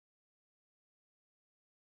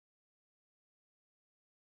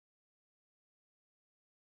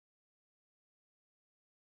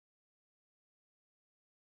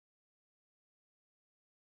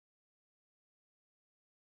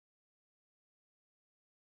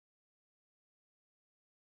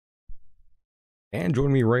And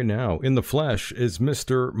joining me right now in the flesh is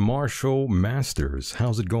Mr. Marshall Masters.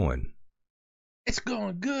 How's it going? It's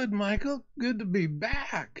going good, Michael. Good to be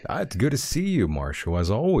back. It's good to see you, Marshall,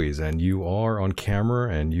 as always. And you are on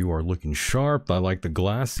camera and you are looking sharp. I like the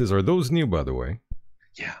glasses. Are those new, by the way?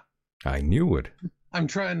 Yeah, I knew it. I'm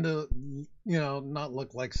trying to, not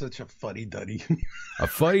look like such a fuddy-duddy. A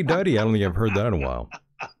fuddy-duddy. I don't think I've heard that in a while.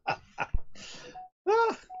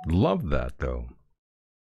 Ah, Love that, though.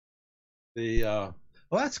 well,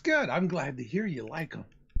 that's good. I'm glad to hear you like them.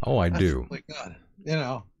 Oh, I That's do. really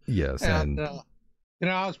good. Yes, And, and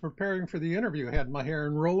I was preparing for the interview. I had my hair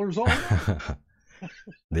in rollers all night.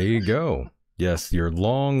 there you go. Yes, your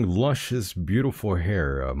long, luscious, beautiful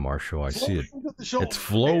hair, Marshall. I see it. Flowing to the shoulder. It's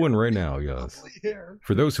flowing right now, yes. Lovely hair.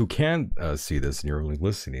 For those who can't see this and you're only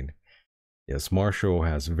listening, yes, Marshall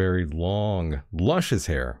has very long, luscious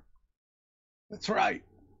hair. That's right.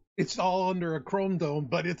 It's all under a chrome dome,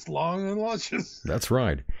 but it's long and luscious. That's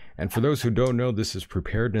right. And for those who don't know, this is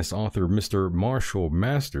preparedness author Mr. Marshall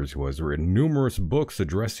Masters, who has written numerous books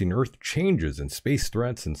addressing Earth changes and space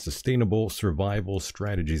threats and sustainable survival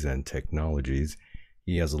strategies and technologies.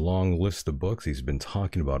 He has a long list of books. He's been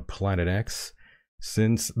talking about Planet X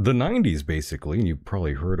since the 90s, basically, and you've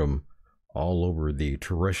probably heard him all over the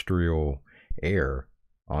terrestrial air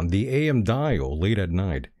on the AM dial late at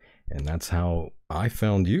night. And that's how I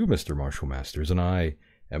found you, Mr. Marshall Masters, and I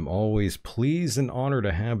am always pleased and honored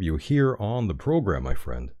to have you here on the program, my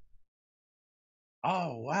friend.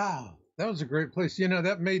 Oh, wow. That was a great place.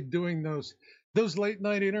 That made doing those late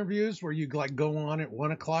night interviews where you like go on at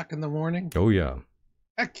 1 o'clock in the morning. Oh yeah,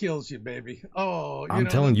 That kills you, baby. Oh, I'm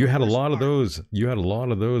telling you, you that's had the a worst lot of part. those. You had a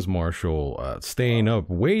lot of those, Marshall, staying Oh, up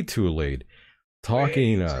way too late,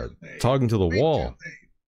 talking, way too late. talking to the Way too wall. late.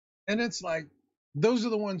 And it's like those are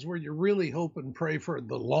the ones where you really hope and pray for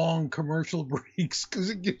the long commercial breaks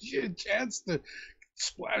because it gives you a chance to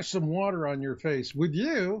splash some water on your face. With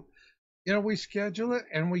you, we schedule it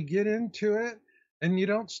and we get into it, and you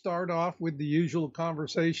don't start off with the usual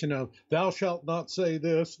conversation of "Thou shalt not say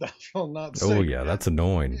this, thou shalt not Oh say yeah, that." that's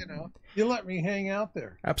annoying. You let me hang out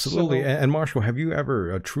there. Absolutely. So, And Marshall, have you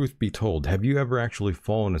ever, truth be told, have you ever actually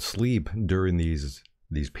fallen asleep during these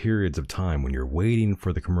periods of time when you're waiting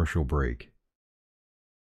for the commercial break?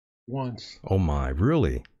 once Oh my,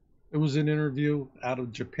 really? it was an interview out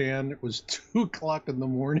of Japan. It was 2 o'clock in the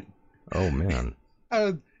morning. Oh man.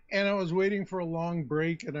 Uh, and I was waiting for a long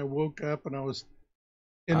break, and I woke up and I was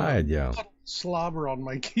in a Yeah. puddle of slobber on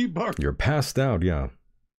my keyboard. You're passed out, yeah.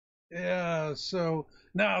 Yeah, so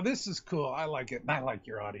now this is cool. I like it. And I like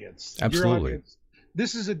your audience. Your Absolutely. audience.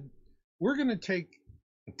 This is we're going to take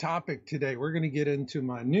a topic today. We're going to get into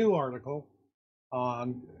my new article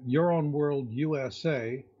on Your Own World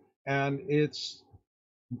USA. And it's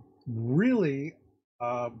really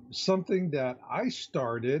something that I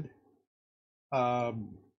started um,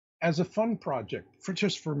 as a fun project for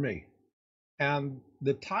just for me. And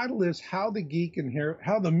the title is How the Meek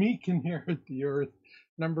Inherit the Earth,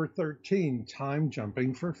 number 13, Time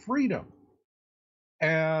Jumping for Freedom.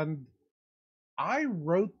 And I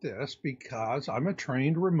wrote this because I'm a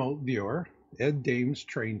trained remote viewer. Ed Dames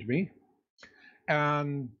trained me.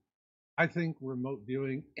 And I think remote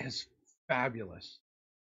viewing is fabulous.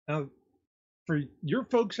 Now, for your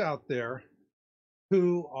folks out there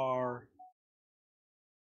who are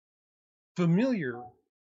familiar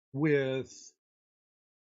with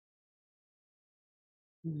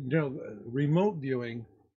remote viewing,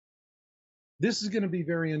 this is going to be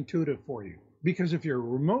very intuitive for you, because if you're a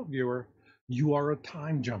remote viewer, you are a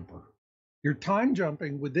time jumper. You're time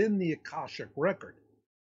jumping within the Akashic record.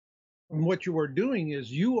 And what you are doing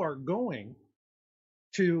is you are going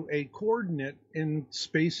to a coordinate in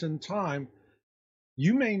space and time.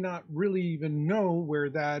 You may not really even know where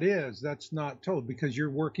that is. That's not told because you're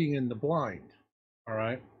working in the blind. All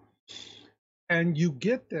right. And you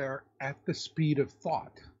get there at the speed of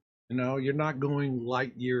thought. You're not going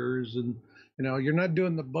light years, and you're not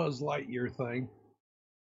doing the Buzz Lightyear thing.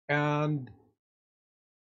 And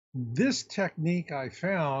this technique I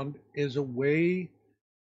found is a way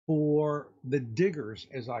for the diggers,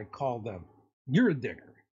 as I call them. You're a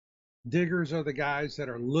digger. Diggers are the guys that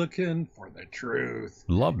are looking for the truth.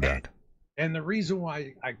 Love And, that. and the reason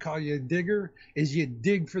why I call you a digger is you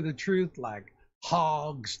dig for the truth like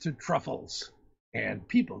hogs to truffles. And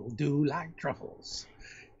people do like truffles.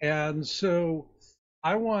 And so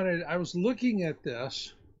I was looking at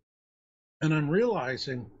this and I'm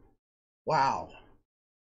realizing, wow,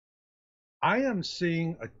 I am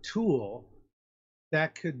seeing a tool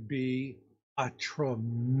that could be a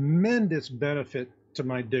tremendous benefit to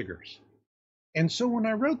my diggers. And so when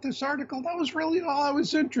I wrote this article, that was really all I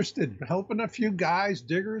was interested in, helping a few guys,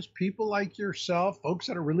 diggers, people like yourself, folks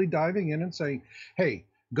that are really diving in and saying, hey,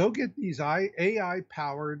 go get these AI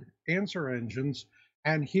powered answer engines,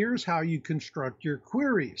 and here's how you construct your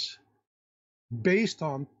queries based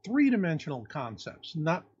on three-dimensional concepts,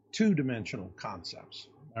 not two-dimensional concepts.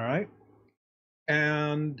 All right.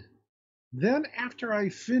 And then after I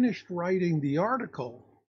finished writing the article,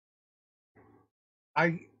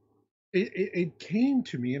 I it came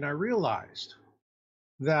to me and I realized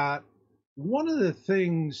that one of the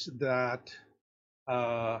things that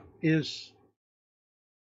is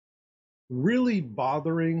really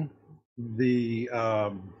bothering the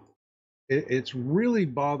it's really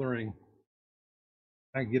bothering.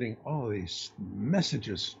 I'm getting all these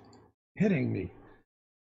messages hitting me.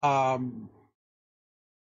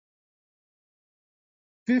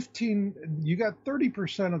 15, you got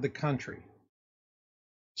 30% of the country,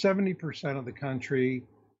 70% of the country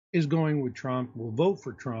is going with Trump, will vote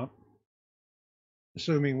for Trump,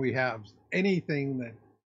 assuming we have anything that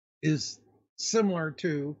is similar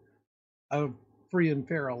to a free and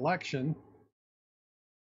fair election.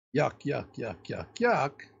 Yuck, yuck, yuck, yuck,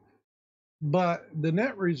 yuck. But the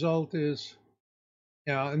net result is,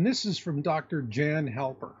 and this is from Dr. Jan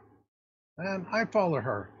Helper, and I follow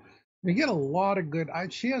her. We get a lot of good.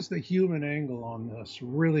 She has the human angle on this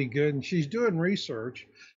really good, and she's doing research.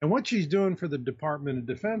 And what she's doing for the Department of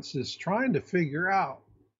Defense is trying to figure out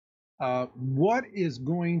what is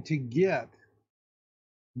going to get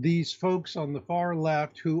these folks on the far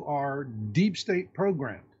left who are deep state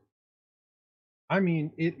programmed. I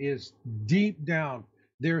mean, it is deep down.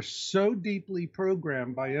 They're so deeply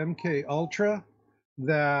programmed by MK Ultra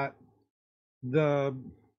that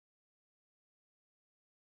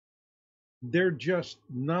they're just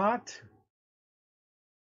not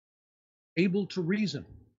able to reason.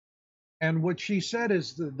 And what she said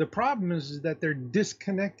is the problem is that they're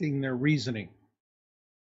disconnecting their reasoning.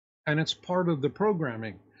 And it's part of the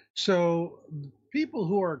programming. So people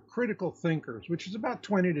who are critical thinkers, which is about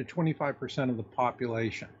 20 to 25% of the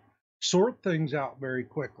population, sort things out very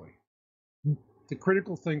quickly. The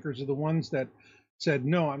critical thinkers are the ones that said,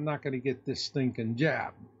 no, I'm not going to get this stinking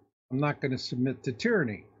jab. I'm not going to submit to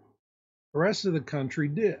tyranny. The rest of the country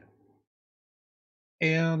did.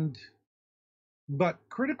 But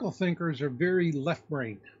critical thinkers are very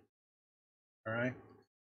left-brained. All right.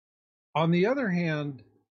 On the other hand,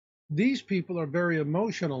 these people are very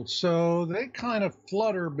emotional, so they kind of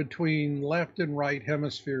flutter between left and right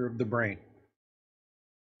hemisphere of the brain.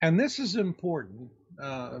 And this is important.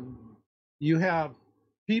 You have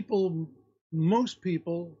people, most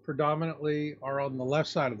people predominantly are on the left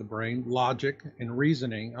side of the brain, logic and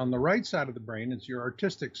reasoning. On the right side of the brain is your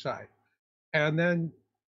artistic side. And then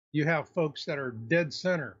you have folks that are dead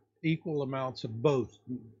center, equal amounts of both.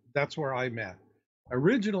 That's where I'm at.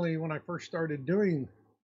 Originally, when I first started doing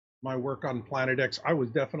my work on Planet X, I was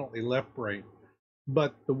definitely left brain,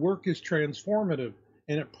 but the work is transformative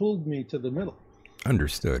and it pulled me to the middle.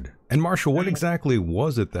 Understood. And Marshall, what exactly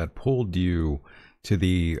was it that pulled you to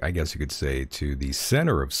the, I guess you could say, to the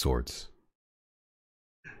center of sorts?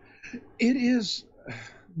 It is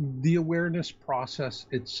the awareness process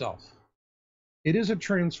itself. It is a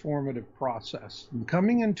transformative process. And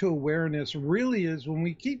coming into awareness really is, when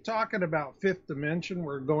we keep talking about fifth dimension,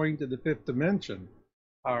 we're going to the fifth dimension.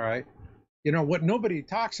 All right. You know, what nobody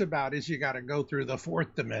talks about is you got to go through the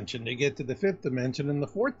fourth dimension to get to the fifth dimension. And the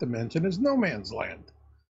fourth dimension is no man's land.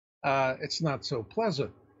 It's not so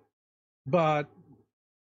pleasant. But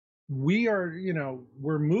we are,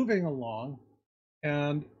 we're moving along,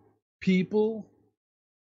 and people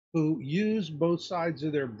who use both sides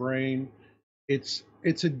of their brain, it's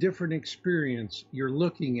a different experience. You're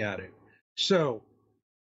looking at it. So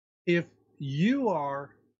if you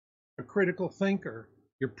are a critical thinker,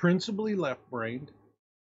 you're principally left-brained,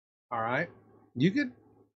 all right? You could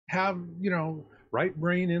have, right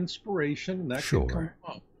brain inspiration, that could come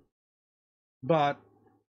up. But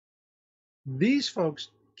these folks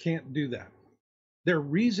can't do that. Their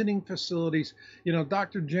reasoning facilities,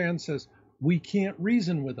 Dr. Jan says, we can't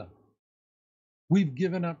reason with them. We've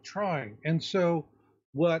given up trying. And so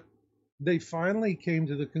what they finally came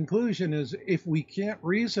to the conclusion is, if we can't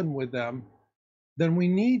reason with them, then we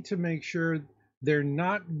need to make sure they're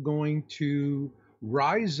not going to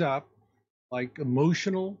rise up like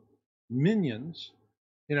emotional minions.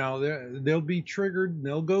 They'll be triggered and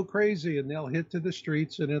they'll go crazy and they'll hit to the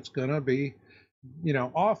streets, and it's going to be,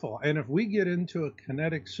 awful. And if we get into a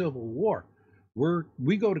kinetic civil war,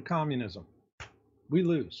 we go to communism. We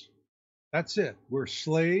lose. That's it. We're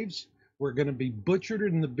slaves. We're going to be butchered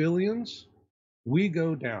in the billions. We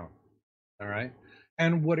go down. All right.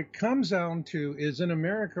 And what it comes down to is in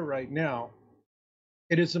America right now,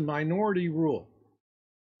 it is a minority rule.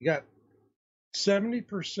 You got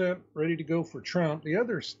 70% ready to go for Trump. The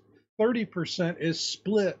other 30% is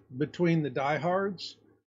split between the diehards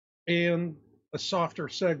and a softer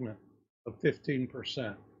segment of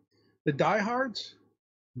 15%. The diehards,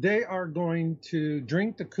 they are going to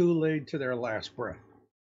drink the Kool-Aid to their last breath.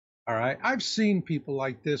 All right. I've seen people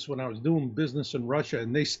like this when I was doing business in Russia,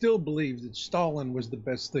 and they still believed that Stalin was the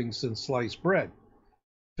best thing since sliced bread.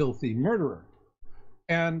 Filthy murderer.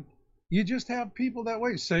 And you just have people that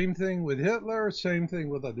way. Same thing with Hitler, same thing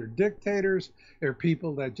with other dictators. There are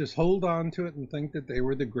people that just hold on to it and think that they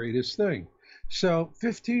were the greatest thing. So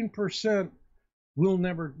 15% will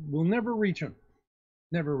never reach them.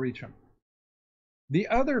 Never reach them. The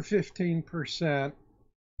other 15%,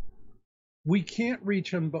 we can't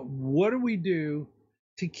reach them, but what do we do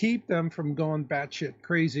to keep them from going batshit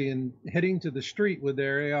crazy and heading to the street with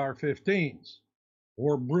their AR-15s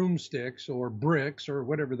or broomsticks or bricks or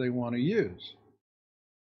whatever they want to use?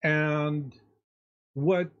 And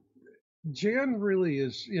what Jan really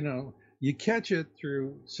is, you catch it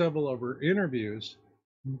through several of her interviews,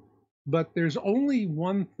 but there's only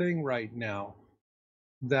one thing right now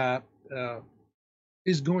that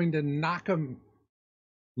is going to knock them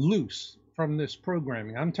loose from this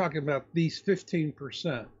programming. I'm talking about these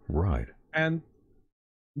 15%. Right. And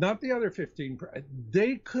not the other 15%.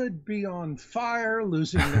 They could be on fire,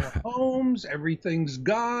 losing their homes, everything's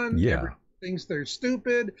gone, everyone thinks they're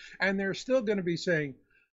stupid, and they're still going to be saying,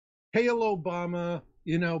 "Hail Obama,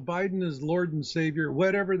 Biden is Lord and Savior,"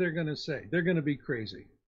 whatever they're going to say. They're going to be crazy.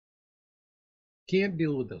 Can't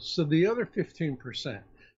deal with this. So the other 15%,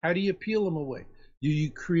 how do you peel them away?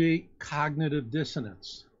 You create cognitive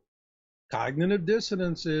dissonance. Cognitive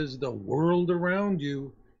dissonance is the world around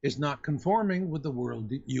you is not conforming with the world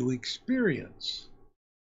that you experience.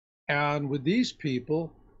 And with these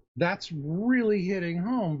people, that's really hitting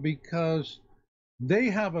home because they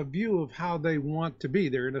have a view of how they want to be.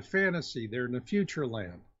 They're in a fantasy, they're in a future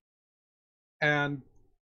land. And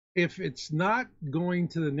if it's not going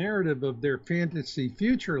to the narrative of their fantasy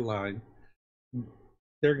future line,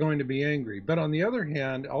 they're going to be angry. But on the other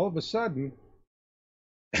hand, all of a sudden,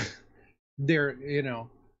 they're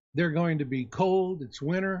going to be cold. It's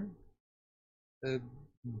winter.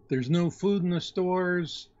 There's no food in the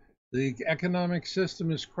stores. The economic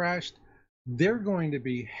system is crashed. They're going to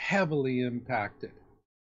be heavily impacted.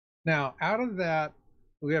 Now, out of that,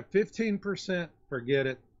 we have 15%. Forget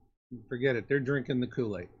it. They're drinking the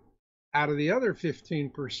Kool-Aid. Out of the other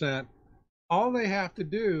 15%, all they have to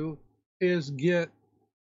do is get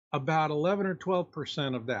about 11 or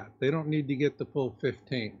 12% of that. They don't need to get the full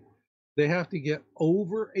 15. They have to get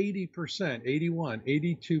over 80%, 81,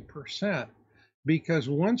 82%, because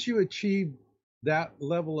once you achieve that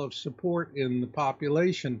level of support in the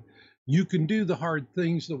population, you can do the hard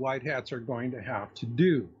things the white hats are going to have to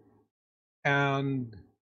do. And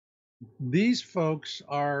these folks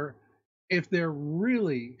are, if they're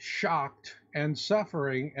really shocked and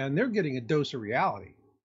suffering, and they're getting a dose of reality,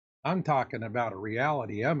 I'm talking about a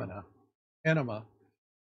reality enema,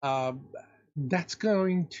 that's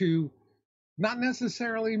going to not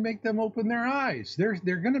necessarily make them open their eyes. They're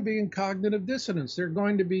going to be in cognitive dissonance. They're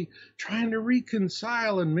going to be trying to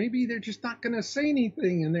reconcile, and maybe they're just not going to say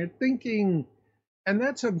anything, and they're thinking, and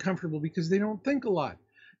that's uncomfortable because they don't think a lot,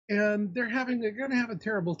 and they're going to have a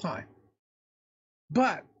terrible time.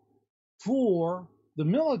 But for the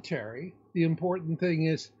military, the important thing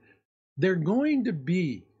is they're going to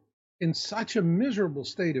be in such a miserable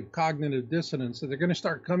state of cognitive dissonance that they're going to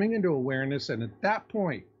start coming into awareness, and at that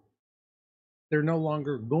point, they're no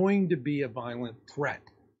longer going to be a violent threat.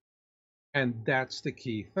 And that's the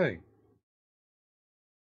key thing.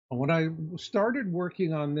 And when I started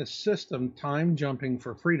working on this system, time jumping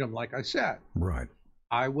for freedom, like I said, right,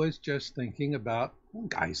 I was just thinking about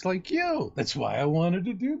guys like you. That's why I wanted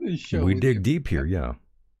to do this show. We dig deep here, yeah.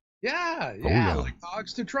 Yeah, like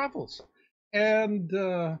hogs to truffles. And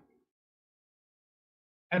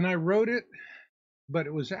I wrote it, but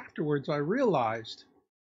it was afterwards I realized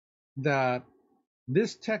that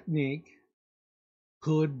this technique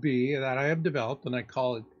could be that I have developed, and I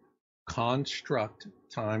call it construct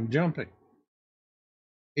time jumping.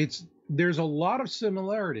 There's a lot of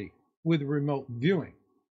similarity with remote viewing.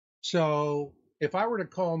 So if I were to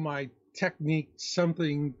call my technique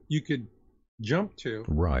something you could jump to,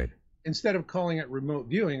 right, instead of calling it remote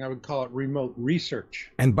viewing, I would call it remote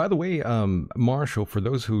research. And by the way, Marshall, for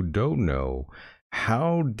those who don't know,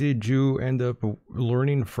 how did you end up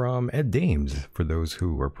learning from Ed Dames, for those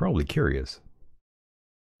who are probably curious?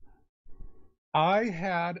 I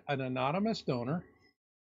had an anonymous donor,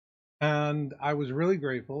 and I was really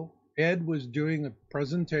grateful. Ed was doing a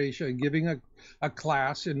presentation, giving a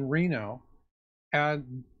class in Reno,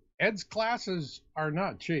 and Ed's classes are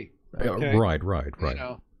not cheap. Okay, Right, right, you right.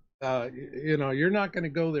 know, you're not going to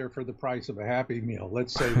go there for the price of a Happy Meal.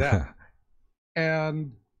 Let's say that.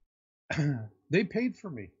 And they paid for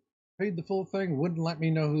me, paid the full thing, wouldn't let me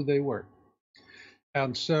know who they were.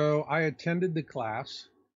 And so I attended the class.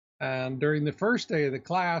 And during the first day of the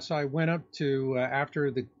class, I went up to,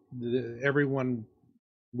 after everyone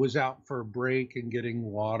was out for a break and getting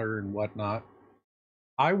water and whatnot,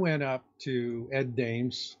 I went up to Ed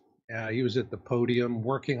Dames. He was at the podium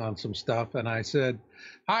working on some stuff. And I said,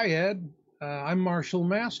 "Hi, Ed. I'm Marshall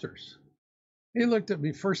Masters." He looked at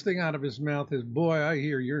me. First thing out of his mouth is, "Boy, I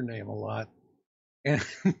hear your name a lot." And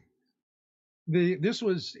this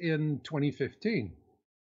was in 2015.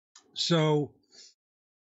 So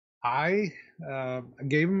I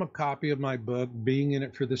gave him a copy of my book, Being in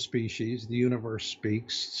It for the Species, The Universe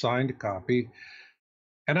Speaks, signed a copy.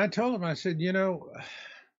 And I told him, I said,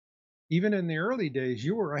 even in the early days,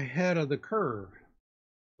 you were ahead of the curve.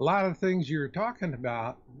 A lot of things you're talking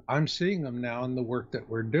about, I'm seeing them now in the work that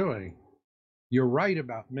we're doing. You're right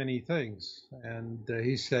about many things. And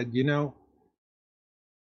he said,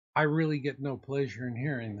 I really get no pleasure in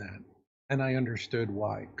hearing that. And I understood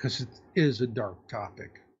why, because it is a dark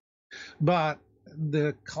topic. But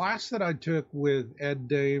the class that I took with Ed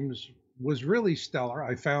Dames was really stellar.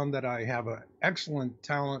 I found that I have an excellent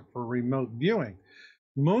talent for remote viewing.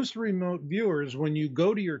 Most remote viewers, when you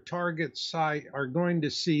go to your target site, are going to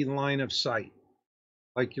see line of sight,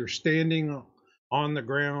 like you're standing on the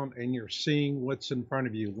ground and you're seeing what's in front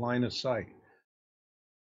of you, line of sight.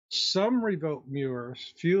 Some remote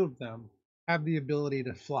viewers, few of them, have the ability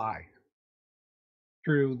to fly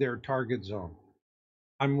through their target zone.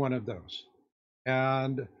 I'm one of those.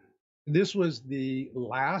 And this was the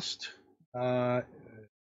last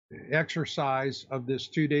exercise of this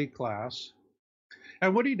 2-day class.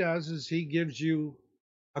 And what he does is he gives you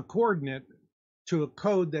a coordinate to a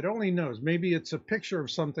code that only knows. Maybe it's a picture of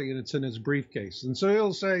something and it's in his briefcase. And so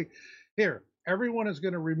he'll say, here, everyone is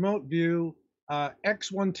going to remote view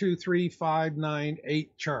X123598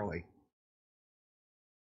 Charlie.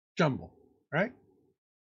 Jumble, right?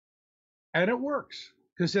 And it works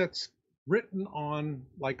because it's written on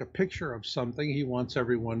like a picture of something he wants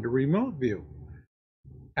everyone to remote view.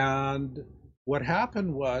 And what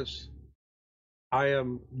happened was I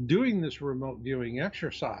am doing this remote viewing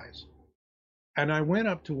exercise. And I went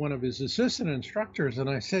up to one of his assistant instructors and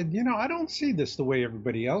I said, I don't see this the way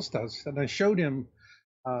everybody else does. And I showed him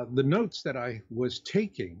the notes that I was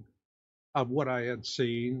taking of what I had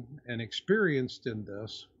seen and experienced in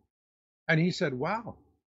this. And he said, wow,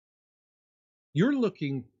 you're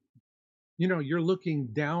looking, you're looking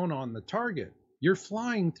down on the target. You're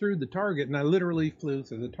flying through the target. And I literally flew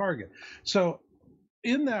through the target. So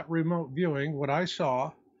in that remote viewing, what I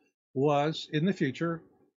saw was in the future,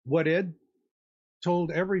 what Ed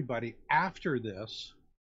told everybody after this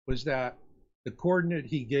was that the coordinate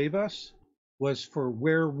he gave us was for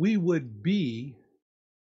where we would be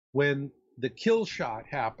when the kill shot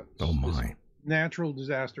happens. Oh my. Natural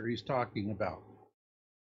disaster he's talking about.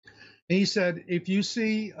 And he said, if you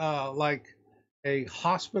see like a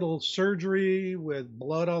hospital surgery with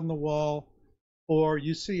blood on the wall, or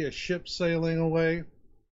you see a ship sailing away,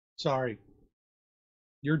 sorry,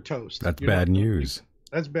 you're toast. That's bad news.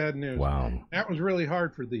 That's bad news. Wow. That was really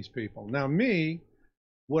hard for these people. Now, me,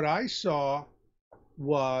 what I saw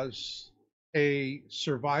was a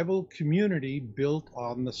survival community built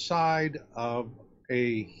on the side of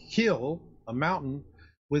a hill, a mountain,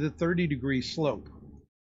 with a 30-degree slope.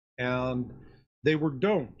 And they were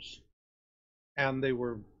domes. And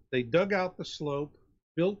they dug out the slope,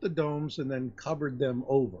 built the domes, and then covered them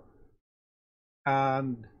over.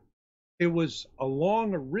 And it was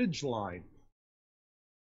along a ridge line.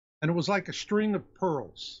 And it was like a string of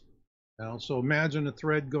pearls. So imagine a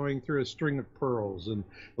thread going through a string of pearls and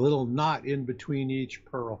a little knot in between each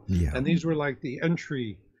pearl. Yeah. And these were like the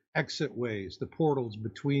entry exit ways, the portals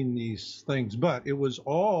between these things. But it was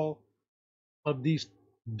all of these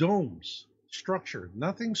domes structured,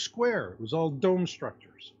 nothing square. It was all dome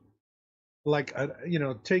structures. Like,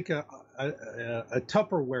 take a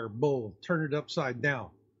Tupperware bowl, turn it upside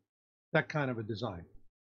down, that kind of a design.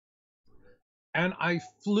 And I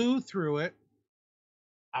flew through it.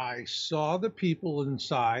 I saw the people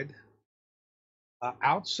inside.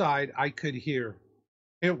 Outside, I could hear.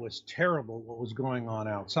 It was terrible what was going on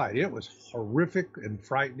outside. It was horrific and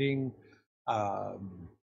frightening.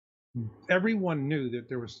 Everyone knew that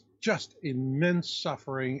there was just immense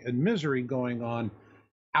suffering and misery going on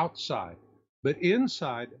outside. But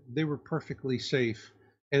inside, they were perfectly safe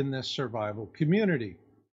in this survival community.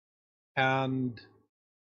 And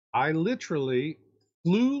I literally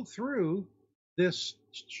flew through this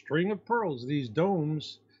string of pearls, these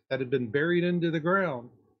domes that had been buried into the ground,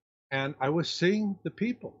 and I was seeing the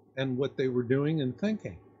people and what they were doing and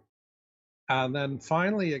thinking. And then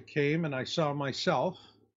finally it came, and I saw myself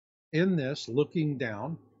in this looking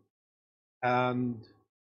down and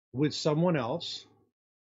with someone else.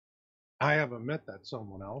 I haven't met that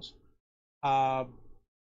someone else, uh,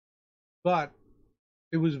 but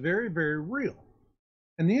it was very, very real.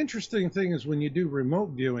 And the interesting thing is when you do remote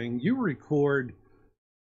viewing, you record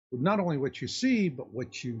not only what you see, but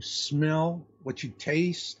what you smell, what you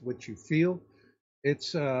taste, what you feel.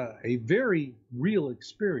 It's a very real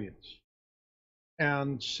experience.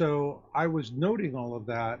 And so I was noting all of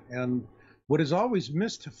that. And what has always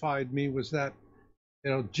mystified me was that,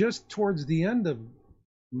 just towards the end of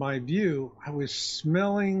my view, I was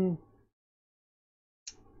smelling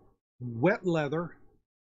wet leather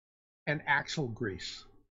and axle grease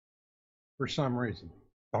for some reason.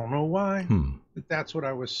 Don't know why, but that's what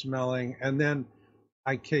I was smelling. And then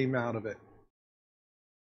I came out of it.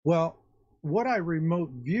 Well, what I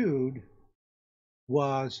remote viewed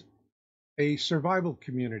was a survival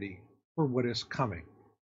community for what is coming.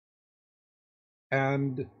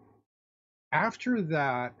 And after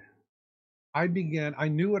that, I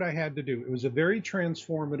knew what I had to do. It was a very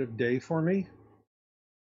transformative day for me.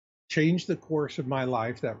 Changed the course of my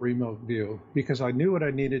life, that remote view, because I knew what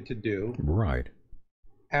I needed to do. Right.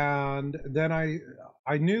 And then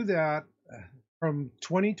I knew that from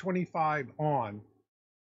 2025 on,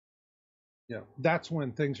 that's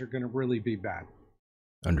when things are going to really be bad.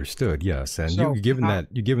 Understood. Yes. And So, you've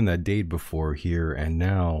given that date before here, and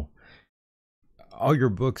now all your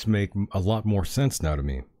books make a lot more sense now to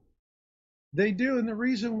me. They do. And the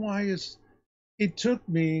reason why is it took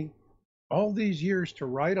me all these years to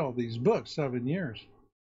write all these books, 7 years,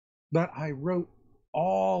 but I wrote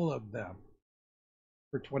all of them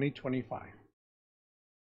for 2025.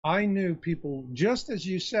 I knew people, just as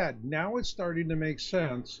you said, now it's starting to make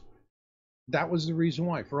sense. That was the reason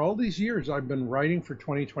why. For all these years, I've been writing for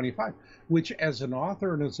 2025, which as an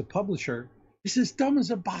author and as a publisher is as dumb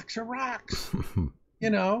as a box of rocks.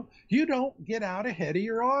 You don't get out ahead of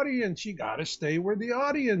your audience. You got to stay where the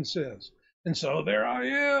audience is. And so there I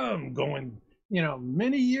am going,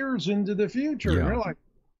 many years into the future. Yeah. And they're like,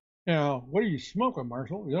 what are you smoking,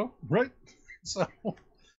 Marshall? Right? So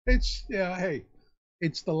it's, hey,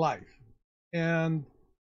 it's the life. And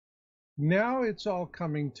now it's all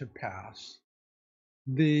coming to pass.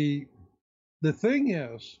 The thing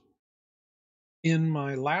is, in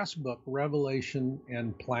my last book, Revelation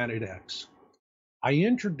and Planet X, I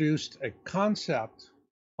introduced a concept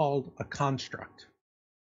called a construct.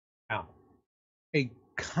 Now, a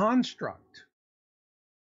construct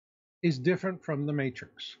is different from the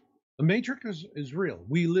matrix. The matrix is real.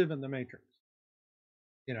 We live in the matrix.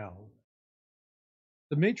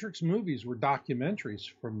 The Matrix movies were documentaries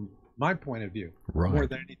from my point of view, more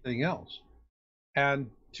than anything else, and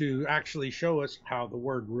to actually show us how the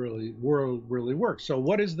world really works. So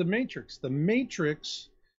what is the Matrix? The Matrix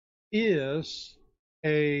is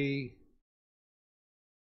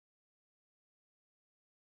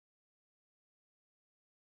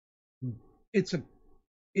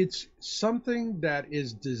it's something that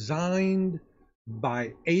is designed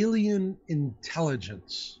by alien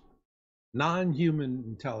intelligence, non-human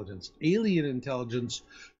intelligence, alien intelligence,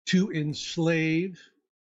 to enslave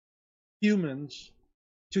humans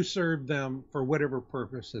to serve them for whatever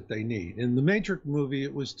purpose that they need. In the Matrix movie,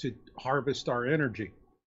 it was to harvest our energy,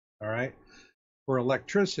 all right, for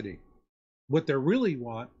electricity. What they really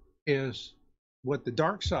want is, what the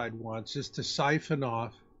dark side wants is to siphon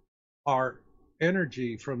off our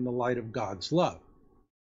energy from the light of God's love,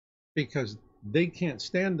 because they can't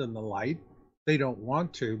stand in the light. They don't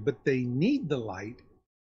want to, but they need the light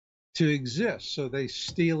to exist. So they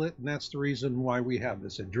steal it. And that's the reason why we have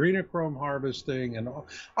this adrenochrome harvesting and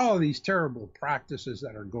all these terrible practices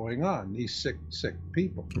that are going on. These sick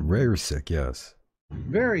people. Very sick, yes.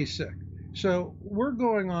 Very sick. So we're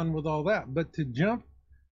going on with all that. But to jump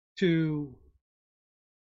to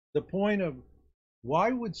the point of,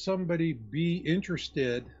 why would somebody be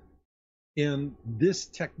interested in this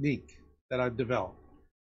technique that I've developed?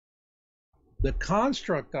 The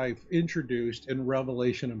construct I've introduced in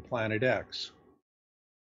Revelation and Planet X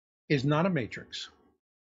is not a matrix.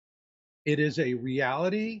 It is a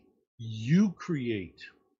reality you create,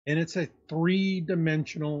 and it's a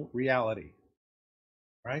 3-dimensional reality,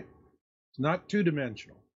 right? It's not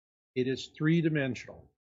 2-dimensional. It is three-dimensional,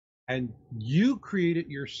 and you create it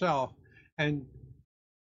yourself. And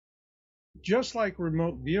just like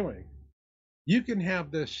remote viewing, you can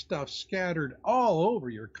have this stuff scattered all over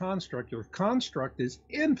your construct. Your construct is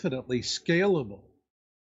infinitely scalable,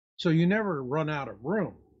 so you never run out of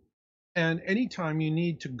room. And anytime you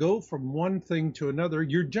need to go from one thing to another,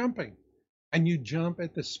 you're jumping, and you jump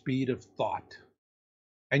at the speed of thought,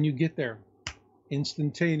 and you get there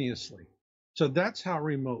instantaneously. So that's how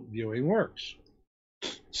remote viewing works.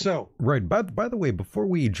 So, right. By the way, before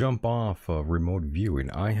we jump off remote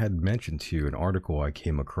viewing, I had mentioned to you an article I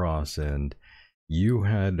came across, and you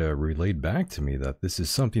had relayed back to me that this is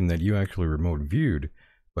something that you actually remote viewed.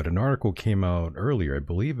 But an article came out earlier. I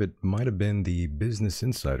believe it might have been the Business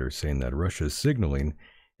Insider saying that Russia is signaling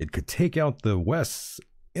it could take out the West's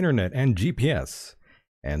internet and GPS,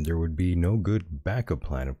 and there would be no good backup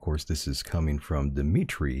plan. Of course, this is coming from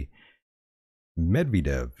Dmitry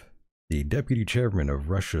Medvedev, the deputy chairman of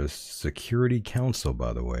Russia's Security Council,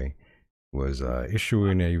 by the way, was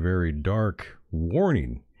issuing a very dark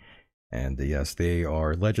warning. And yes, they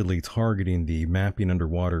are allegedly targeting the mapping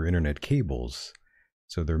underwater internet cables.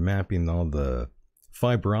 So they're mapping all the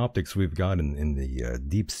fiber optics we've got in the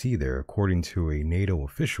deep sea there, according to a NATO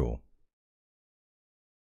official.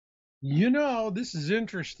 you know, this is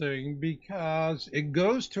interesting because it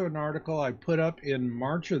goes to an article I put up in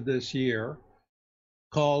March of this year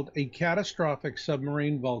called "A Catastrophic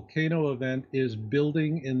Submarine Volcano Event is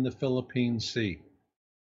Building in the Philippine Sea."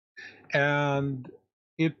 And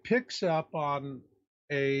it picks up on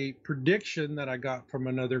a prediction that I got from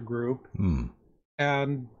another group.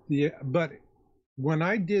 And but when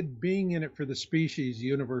I did Being in It for the Species,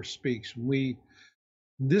 Universe Speaks,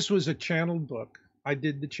 this was a channeled book. I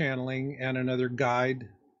did the channeling, and another guide,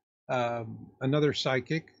 another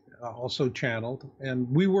psychic, also channeled, and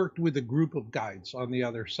we worked with a group of guides on the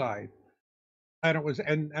other side. And it was,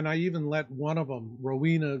 and I even let one of them,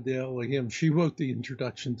 Rowena de Elohim, she wrote the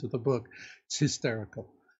introduction to the book. It's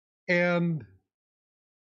hysterical. And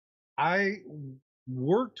I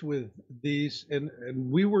worked with these, and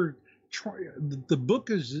we were the book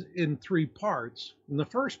is in three parts. And the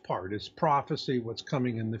first part is prophecy, what's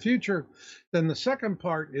coming in the future. Then the second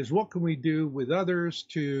part is what can we do with others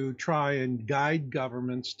to try and guide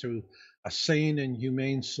governments to a sane and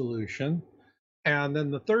humane solution. And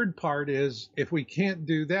then the third part is if we can't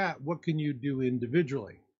do that, what can you do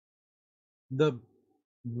individually? The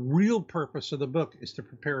real purpose of the book is to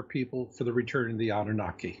prepare people for the return of the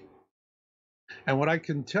Anunnaki. And what I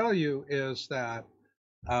can tell you is that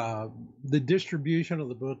the distribution of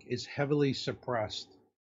the book is heavily suppressed.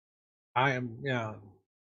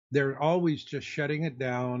 They're always just shutting it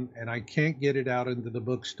down, and I can't get it out into the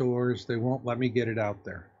bookstores. They won't let me get it out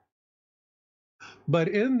there. But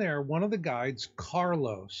in there, one of the guides,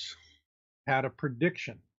 Carlos, had a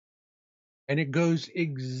prediction, and it goes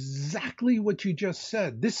exactly what you just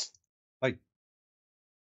said. This, like,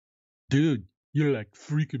 dude, you're like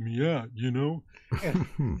freaking me out, you know?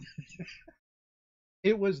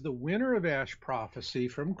 It was the Winter of Ash prophecy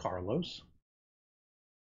from Carlos.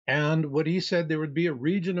 And what he said, there would be a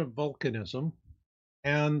region of volcanism,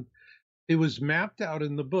 and it was mapped out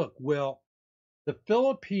in the book. Well, the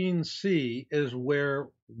Philippine Sea is where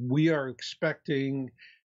we are expecting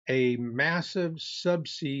a massive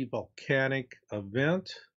subsea volcanic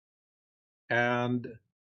event, and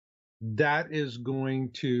that is going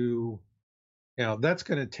to, that's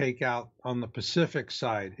going to take out on the Pacific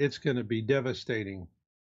side. It's going to be devastating.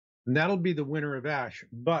 And that'll be the Winter of Ash.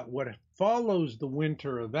 But what follows the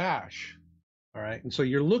Winter of Ash, all right, and so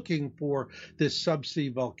you're looking for this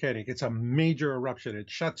subsea volcanic. It's a major eruption. It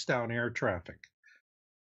shuts down air traffic.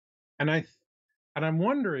 And I'm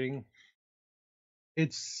wondering,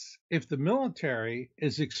 it's if the military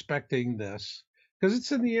is expecting this, because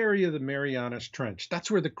it's in the area of the Marianas Trench.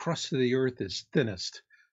 That's where the crust of the earth is thinnest.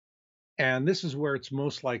 And this is where it's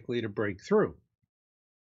most likely to break through.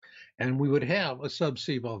 And we would have a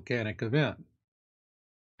subsea volcanic event.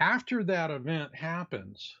 After that event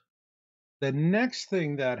happens, the next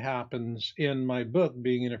thing that happens in my book,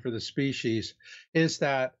 Being in It for the Species, is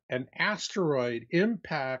that an asteroid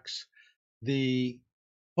impacts the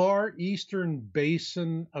far eastern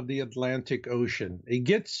basin of the Atlantic Ocean. It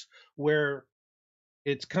gets where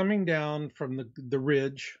it's coming down from the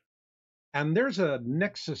ridge, and there's a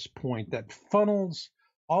nexus point that funnels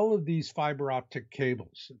all of these fiber optic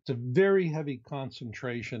cables. It's a very heavy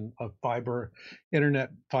concentration of internet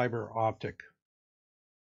fiber optic.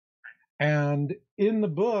 And in the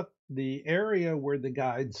book, the area where the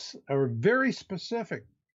guides are very specific,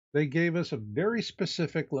 They gave us a very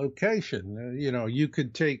specific location. You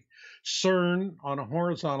could take CERN on a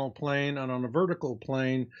horizontal plane and on a vertical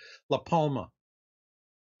plane, La Palma.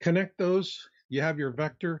 Connect those, you have your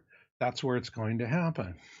vector, that's where it's going to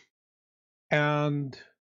happen. And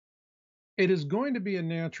it is going to be a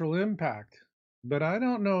natural impact, but I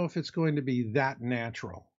don't know if it's going to be that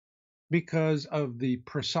natural because of the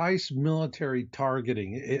precise military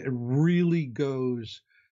targeting. It really goes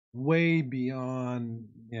way beyond,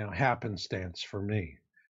 happenstance for me,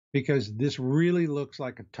 because this really looks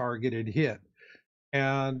like a targeted hit.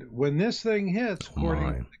 And when this thing hits, Oh according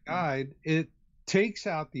to my. the guide, it takes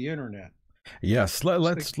out the internet. Yes,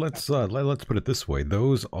 let's put it this way.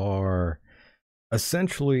 Those are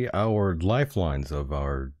essentially our lifelines of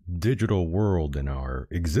our digital world and our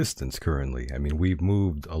existence currently. I mean, we've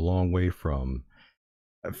moved a long way from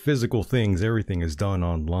physical things. Everything is done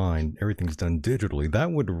online. Everything's done digitally.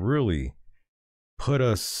 That would really put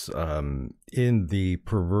us in the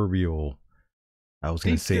proverbial. I was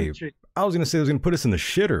gonna Deep say. kimchi. I was gonna say it was gonna put us in the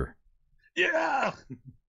shitter. Yeah,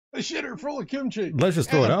 a shitter full of kimchi. Let's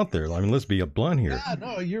just throw it Yeah, out there. I mean, let's be blunt here. yeah,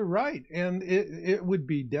 no, you're right. And it would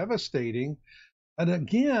be devastating. And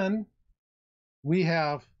again, we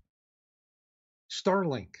have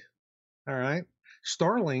Starlink. All right.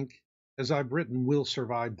 Starlink, as I've written, will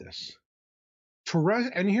survive this.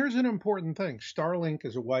 And here's an important thing: Starlink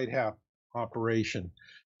is a white hat operation.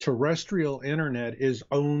 Terrestrial internet is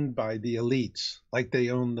owned by the elites, like they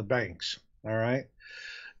own the banks. All right.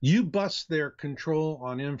 You bust their control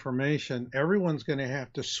on information, everyone's going to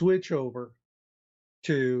have to switch over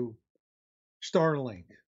to Starlink.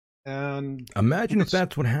 And Imagine if this,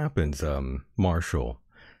 that's what happens, Marshall.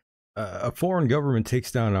 A foreign government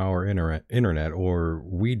takes down our internet, or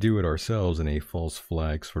we do it ourselves in a false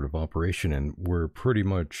flag sort of operation, and we're pretty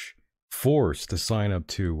much forced to sign up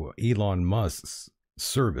to Elon Musk's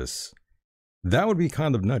service. That would be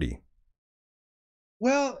kind of nutty.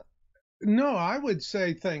 well, no, I would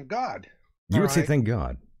say thank God. You All would say, right. thank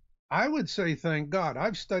God. I would say thank God.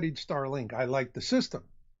 I've studied Starlink. I like the system.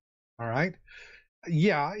 All right.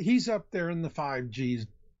 Yeah, he's up there in the 5G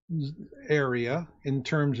area in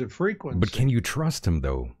terms of But can frequency. you trust him,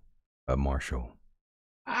 though, Marshall?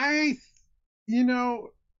 I, you know,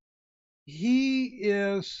 he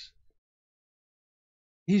is,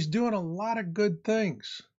 he's doing a lot of good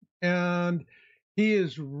things, and he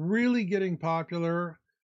is really getting popular.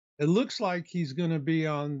 It looks like he's going to be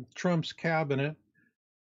on Trump's cabinet,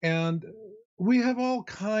 and we have all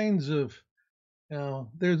kinds of,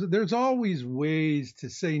 there's always ways to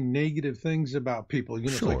say negative things about people.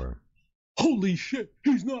 It's like, Sure. holy shit,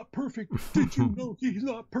 he's not perfect. Did you know he's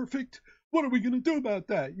not perfect? What are we going to do about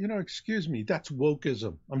that? Excuse me, that's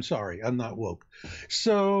wokeism. I'm sorry, I'm not woke.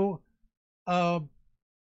 So uh,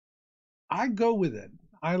 I go with it.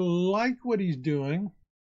 I like what he's doing.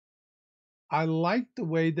 I like the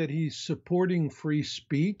way that he's supporting free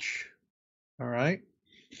speech. All right.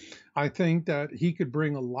 I think that he could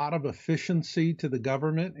bring a lot of efficiency to the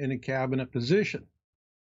government in a cabinet position.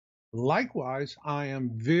 Likewise, I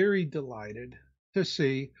am very delighted to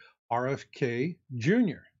see RFK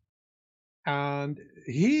Jr. And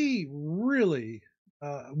he really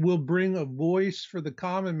will bring a voice for the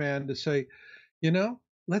common man to say,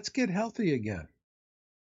 let's get healthy again.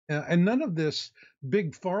 And none of this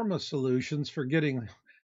big pharma solutions for getting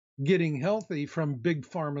healthy from big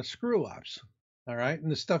pharma screw ups. All right.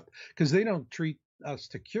 And the stuff, because they don't treat us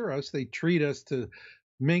to cure us, they treat us to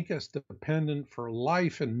make us dependent for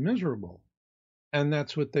life and miserable. And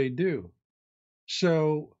that's what they do.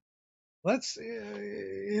 So let's,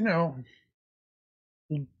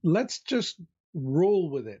 let's just roll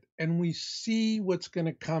with it, and we see what's going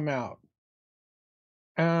to come out.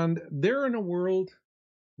 And they're in a world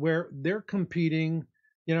where they're competing.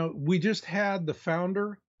 We just had the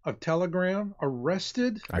founder of Telegram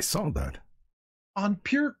arrested I saw that. on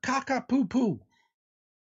pure caca poo poo.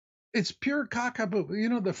 It's pure caca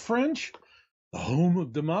poo. The French, the home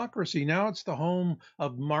of democracy. Now it's the home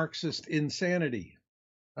of Marxist insanity.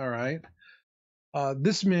 All right.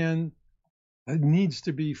 This man needs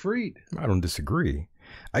to be freed. I don't disagree.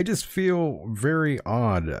 I just feel very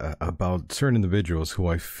odd about certain individuals who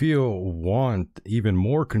I feel want even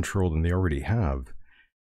more control than they already have.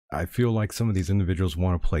 I feel like some of these individuals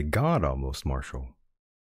want to play God almost, Marshall.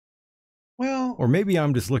 Well, Or maybe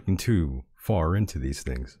I'm just looking too far into these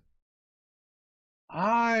things.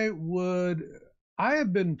 I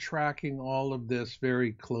have been tracking all of this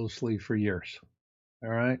very closely for years. All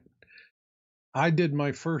right. I did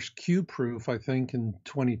my first Q proof, I think, in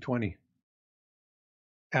 2020.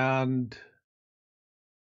 And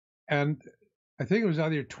and I think it was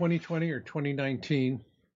either 2020 or 2019.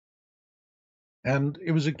 And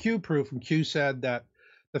it was a Q proof, and Q said that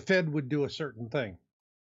the Fed would do a certain thing.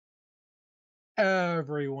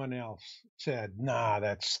 Everyone else said, nah,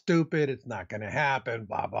 that's stupid. It's not going to happen.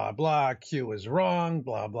 Blah, blah, blah. Q is wrong.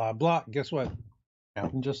 Blah, blah, blah. Guess what?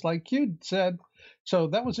 Happened just like Q said. So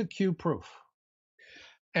that was a Q proof.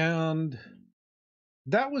 And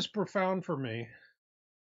that was profound for me.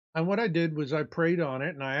 And what I did was I prayed on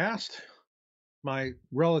it and I asked my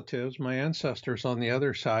relatives, my ancestors on the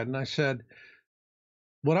other side, and I said,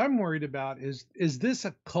 what I'm worried about is this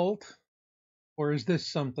a cult or is this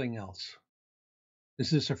something else? Is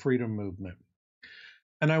this a freedom movement?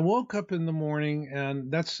 And I woke up in the morning,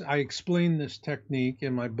 and I explain this technique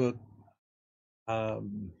in my book,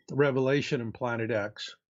 Revelation and Planet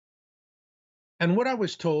X. And what I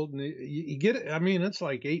was told, and you get it, I mean, it's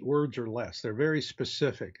like 8 words or less. They're very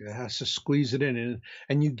specific. It has to squeeze it in,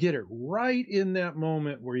 and you get it right in that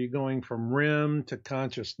moment where you're going from REM to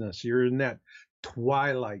consciousness. You're in that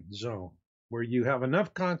twilight zone where you have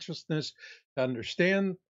enough consciousness to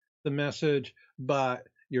understand the message, but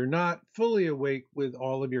you're not fully awake with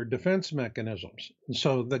all of your defense mechanisms. And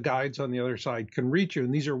so the guides on the other side can reach you.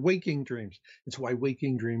 And these are waking dreams. It's why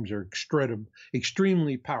waking dreams are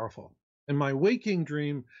extremely powerful. And my waking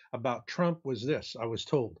dream about Trump was this. I was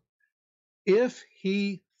told, if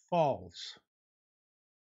he falls,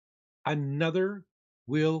 another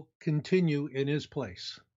will continue in his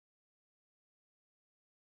place.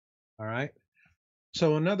 All right.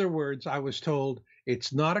 So in other words, I was told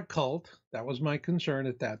it's not a cult. That was my concern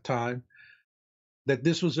at that time, that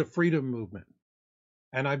this was a freedom movement.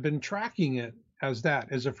 And I've been tracking it as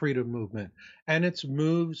a freedom movement. And it's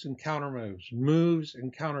moves and counter moves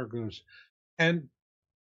and counter moves. And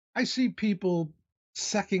I see people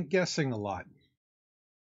second guessing a lot.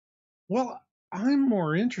 Well, I'm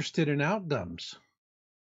more interested in outcomes.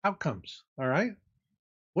 All right.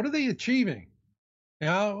 What are they achieving? You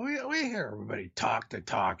know, we hear everybody talk to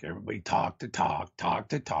talk, everybody talk to talk, talk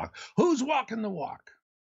to talk. Who's walking the walk?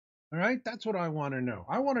 All right, that's what I want to know.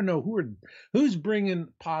 I want to know who's bringing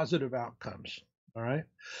positive outcomes. All right,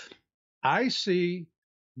 I see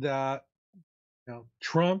that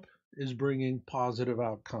Trump is bringing positive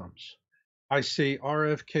outcomes. I see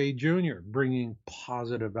RFK Jr. bringing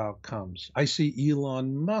positive outcomes. I see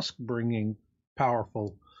Elon Musk bringing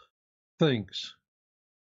powerful things.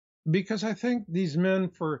 Because I think these men,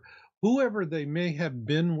 for whoever they may have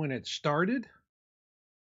been when it started,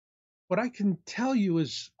 what I can tell you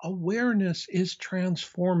is awareness is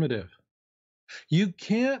transformative. You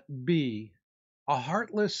can't be a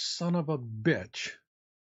heartless son of a bitch,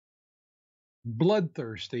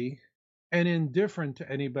 bloodthirsty, and indifferent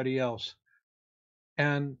to anybody else,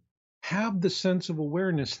 and have the sense of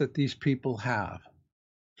awareness that these people have.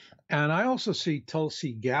 And I also see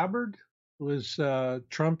Tulsi Gabbard, who is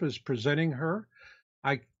Trump is presenting her.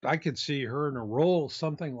 I could see her in a role,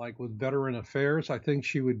 something like with Veteran Affairs. I think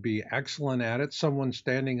she would be excellent at it. Someone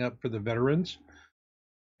standing up for the veterans.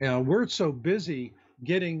 We're so busy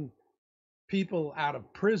getting people out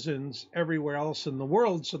of prisons everywhere else in the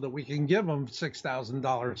world so that we can give them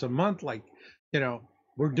 $6,000 a month. Like,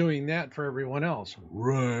 we're doing that for everyone else.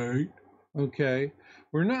 Right. Okay.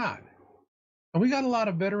 We're not. And we got a lot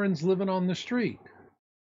of veterans living on the street.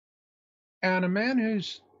 And a man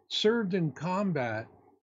who's served in combat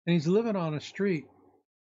and he's living on a street,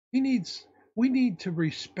 we need to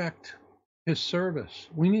respect his service.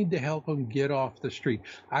 We need to help him get off the street.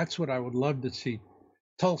 That's what I would love to see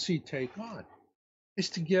Tulsi take on, is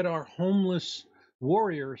to get our homeless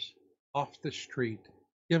warriors off the street,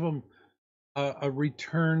 give them a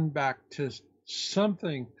return back to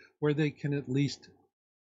something where they can at least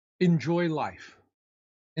enjoy life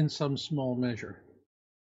in some small measure.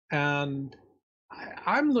 And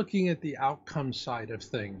I'm looking at the outcome side of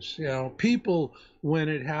things. People, when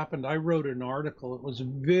it happened, I wrote an article. It was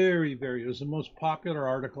it was the most popular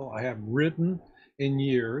article I have written in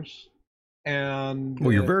years. And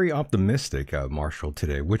well, you're very optimistic, Marshall,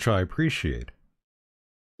 today, which I appreciate.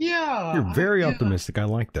 Yeah, you're very optimistic. I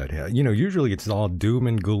like that. Yeah, usually it's all doom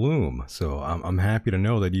and gloom. So I'm happy to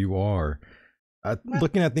know that you are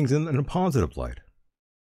looking at things in a positive light.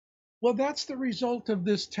 Well, that's the result of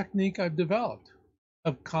this technique I've developed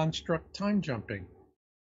of construct time jumping.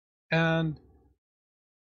 And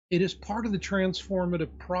it is part of the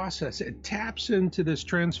transformative process. It taps into this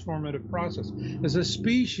transformative process. As a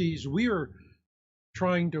species, we are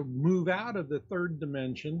trying to move out of the 3rd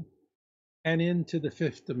dimension and into the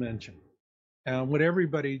 5th dimension. And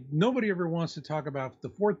nobody ever wants to talk about the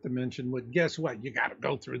 4th dimension, but guess what? You got to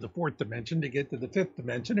go through the 4th dimension to get to the 5th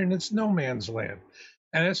dimension, and it's no man's land.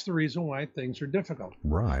 And that's the reason why things are difficult.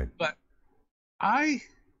 Right. But I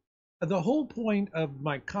The whole point of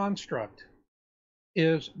my construct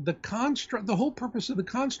is the whole purpose of the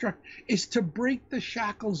construct is to break the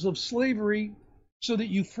shackles of slavery so that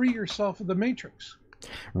you free yourself of the matrix.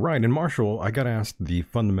 Right, and Marshall, I gotta ask the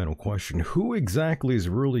fundamental question: who exactly is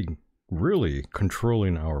really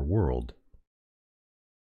controlling our world?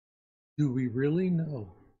 Do we really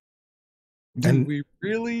know? Do we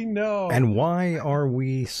really know? And why are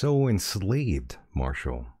we so enslaved,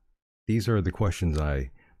 Marshall? These are the questions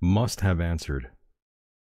I must have answered.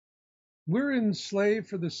 We're enslaved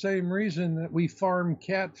for the same reason that we farm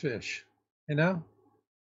catfish, you know?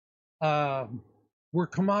 We're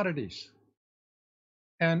commodities.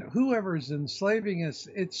 And whoever is enslaving us,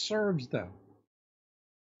 it serves them.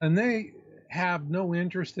 And they have no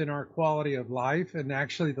interest in our quality of life. And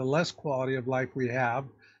actually, the less quality of life we have,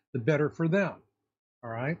 the better for them. All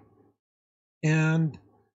right. And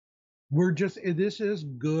this is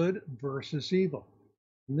good versus evil.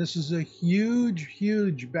 And this is a huge,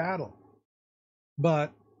 huge battle.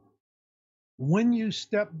 But when you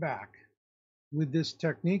step back with this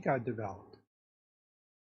technique I developed,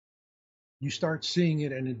 you start seeing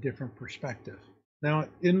it in a different perspective. Now,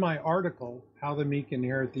 in my article, How the Meek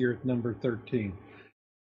Inherit the Earth, number 13,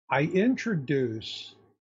 I introduce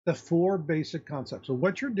the 4 basic concepts. So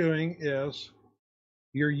what you're doing is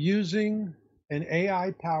you're using an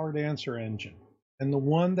AI-powered answer engine. And the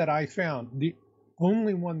one that I found, the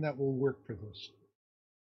only one that will work for this,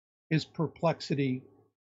 is Perplexity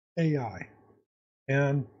AI.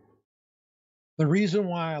 And the reason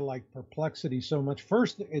why I like Perplexity so much,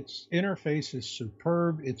 first, its interface is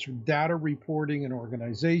superb. Its data reporting and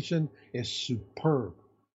organization is superb.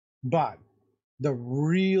 But the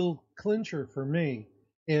real clincher for me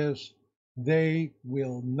is they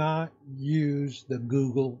will not use the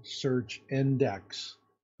Google search index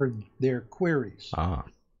for their queries.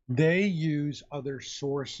 They use other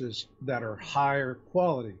sources that are higher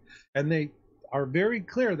quality. And they are very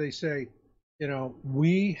clear. They say,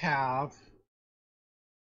 we have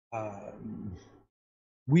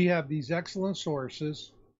these excellent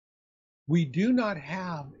sources. We do not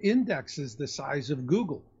have indexes the size of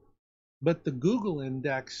Google, but the Google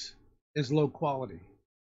index is low quality.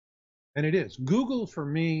 And it is. Google, for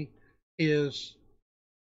me, is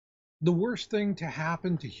the worst thing to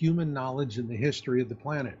happen to human knowledge in the history of the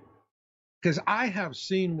planet. Because I have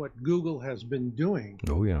seen what Google has been doing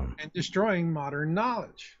and destroying modern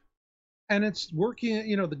knowledge. And it's working,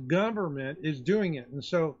 the government is doing it. And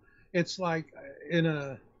so it's like in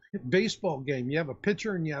a baseball game, you have a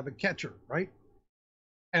pitcher and you have a catcher, right?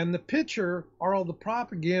 And the pitcher are all the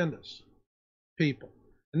propagandists people.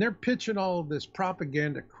 And they're pitching all of this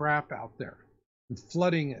propaganda crap out there and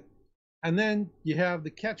flooding it. And then you have the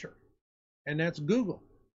catcher, and that's Google.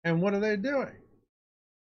 And what are they doing?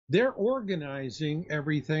 They're organizing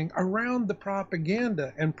everything around the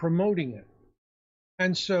propaganda and promoting it.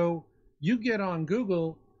 And so you get on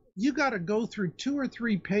Google, you got to go through 2 or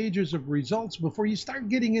 3 pages of results before you start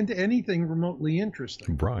getting into anything remotely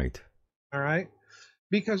interesting. Right. All right.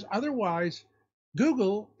 Because otherwise,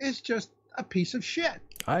 Google is just a piece of shit.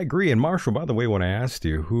 I agree. And Marshall, by the way, when I asked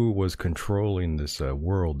you who was controlling this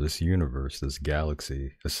world, this universe, this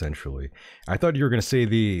galaxy, essentially, I thought you were going to say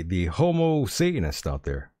the Homo Satanist out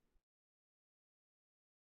there.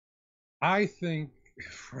 I think,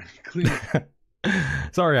 frankly,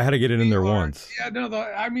 sorry, I had to get it in there once. Yeah, no,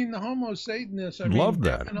 the Homo Satanists. Love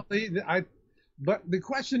that. But the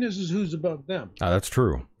question is who's above them? That's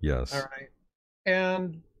true. Yes. All right.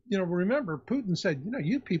 And remember, Putin said,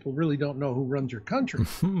 you people really don't know who runs your country.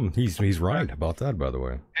 He's right about that, by the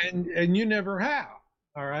way. And you never have.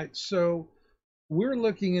 All right. So we're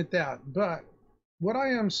looking at that. But what I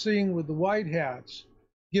am seeing with the white hats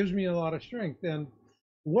gives me a lot of strength. And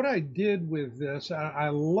what I did with this, I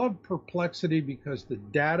love Perplexity because the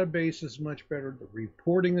database is much better. The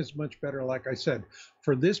reporting is much better. Like I said,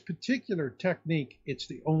 for this particular technique, it's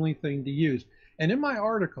the only thing to use. And in my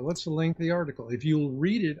article, it's a lengthy article. If you'll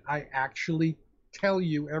read it, I actually tell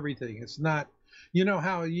you everything. It's not,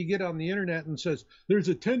 how you get on the internet and says, there's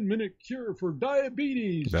a 10-minute cure for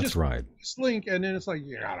diabetes. That's just right. This link. And then it's like,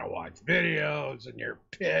 you got to watch videos and you're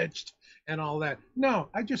pitched and all that. No,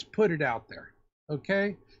 I just put it out there.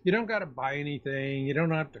 Okay? You don't got to buy anything. You don't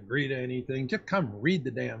have to agree to anything. Just come read the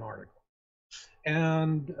damn article.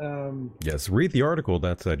 And yes, read the article.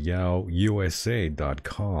 That's at yowusa.com.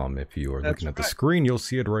 If you are looking at the screen, you'll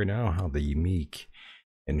see it right now. How the meek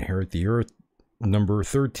inherit the earth. Number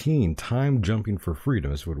 13, time jumping for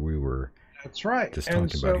freedom is what we were. That's right. Just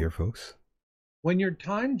talking about here, folks. When you're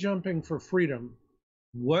time jumping for freedom,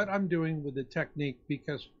 what I'm doing with the technique,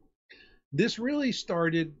 because this really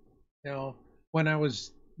started, when I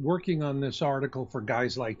was working on this article for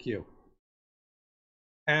guys like you.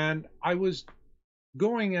 And I was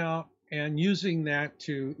going out and using that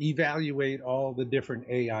to evaluate all the different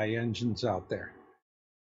AI engines out there.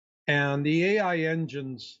 And the AI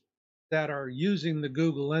engines that are using the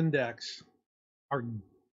Google index are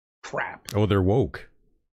crap. Oh, they're woke.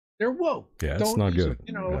 They're woke. Yeah, it's Don't not use good. them.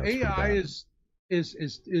 You know, Yeah, it's pretty AI bad.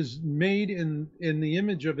 is made in the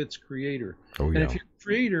image of its creator. Oh, And yeah. if your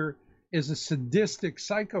creator is a sadistic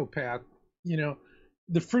psychopath, you know,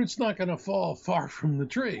 the fruit's not going to fall far from the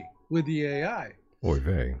tree with the AI. Oy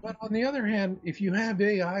vey. But on the other hand, if you have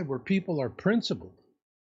AI where people are principled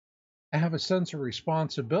and have a sense of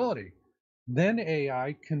responsibility, then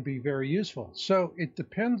AI can be very useful. So it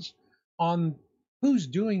depends on who's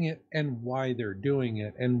doing it and why they're doing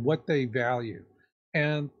it and what they value.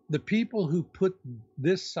 And the people who put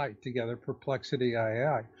this site together, Perplexity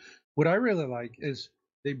AI, what I really like is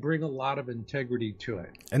they bring a lot of integrity to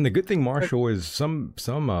it. And the good thing, Marshall, is some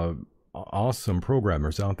awesome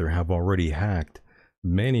programmers out there have already hacked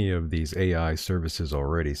many of these AI services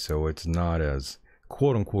already, so it's not as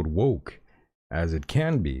quote unquote woke as it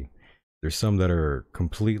can be. There's some that are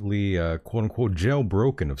completely quote unquote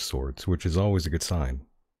jailbroken of sorts, which is always a good sign.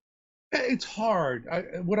 It's hard.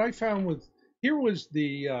 What I found with here was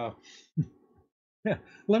the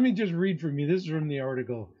let me just read from you. This is from the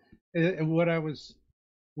article. What I was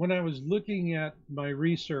when I was looking at my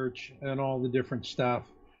research and all the different stuff,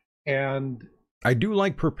 and I do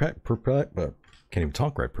like can't even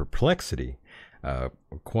talk right. Perplexity,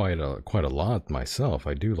 quite a lot myself.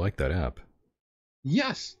 I do like that app.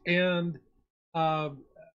 yes, and I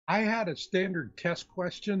had a standard test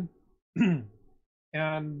question,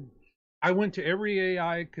 and I went to every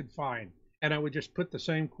AI I could find, and I would just put the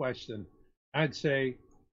same question. I'd say,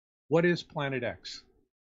 "What is Planet X?"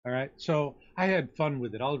 All right. So I had fun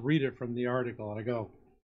with it. I'll read it from the article, and I go,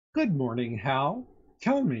 "Good morning, Hal.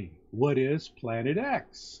 Tell me, what is Planet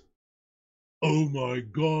X?" "Oh my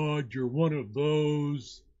God, you're one of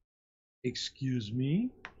those." "Excuse me?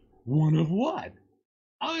 One of what?"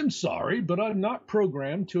 "I'm sorry, but I'm not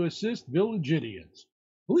programmed to assist village idiots.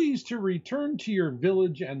 Please to return to your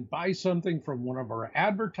village and buy something from one of our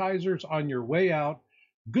advertisers on your way out.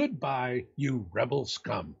 Goodbye, you rebel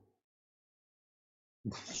scum."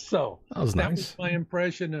 So That was that was nice. my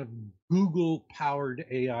impression of Google powered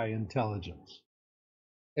AI intelligence,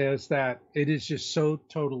 is that it is just so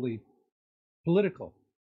totally political.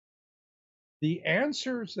 The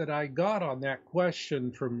answers that I got on that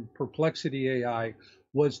question from Perplexity AI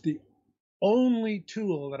was the only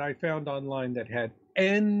tool that I found online that had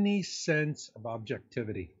any sense of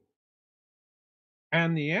objectivity.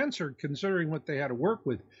 And the answer, considering what they had to work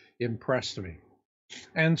with, impressed me.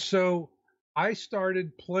 And so I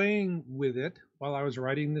started playing with it while I was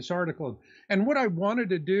writing this article. And what I wanted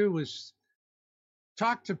to do was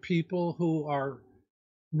talk to people who are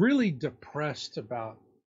really depressed about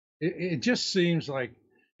it. It just seems like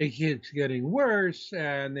it keeps getting worse,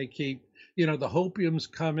 and they keep, the hopium's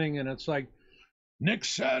coming, and it's like,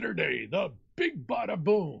 next Saturday, the big bada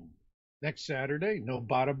boom. Next Saturday, no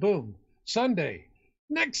bada boom. Sunday,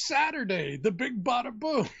 next Saturday, the big bada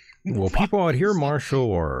boom. Well, people out Following here, Sunday.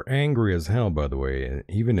 Marshall, are angry as hell, by the way,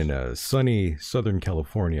 even in sunny Southern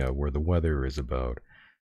California where the weather is about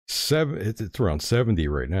it's around 70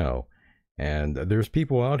 right now. And there's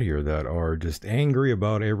people out here that are just angry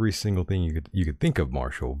about every single thing you could think of,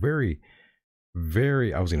 Marshall. Very,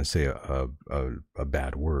 very, I was going to say a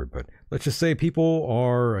bad word, but let's just say people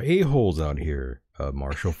are a-holes out here,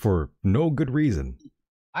 Marshall, for no good reason.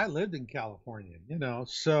 I lived in California,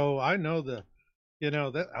 so I know that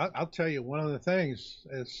I'll tell you one of the things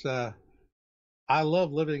is I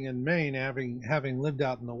love living in Maine, having lived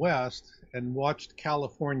out in the West and watched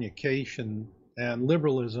Californication and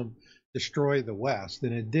liberalism destroy the West,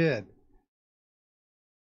 and it did.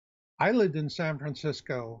 I lived in San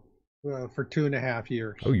Francisco for 2.5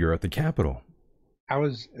 years. Oh, you're at the Capitol, I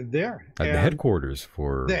was there, at the and headquarters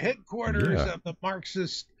for, the headquarters yeah. of the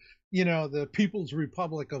Marxist, the People's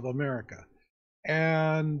Republic of America,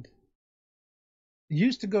 and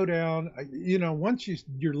used to go down. Once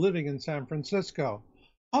you're living in San Francisco,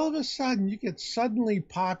 all of a sudden you get suddenly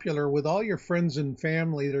popular with all your friends and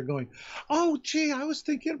family that are going, "Oh, gee, I was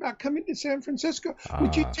thinking about coming to San Francisco.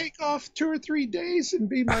 Would you Ah. take off 2 or 3 days and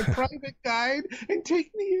be my private guide and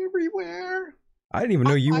take me everywhere? I didn't even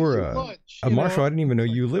know I'll you buy were you lunch." Marshall. I didn't even know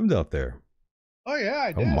It's like, you lived out there. oh yeah,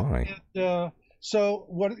 I Oh did. my. And so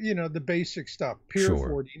what, the basic stuff: Pier Sure.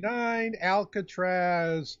 49,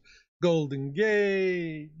 Alcatraz, Golden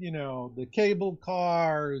Gate, the cable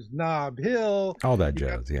cars, Nob Hill. All that You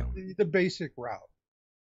got jazz, yeah. the basic route.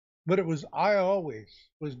 But I always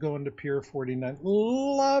was going to Pier 49.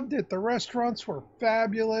 Loved it. The restaurants were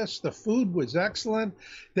fabulous. The food was excellent.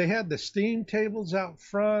 They had the steam tables out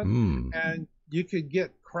front, Mm. and you could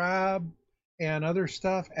get crab and other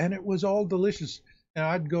stuff, and it was all delicious. And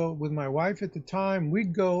I'd go with my wife at the time.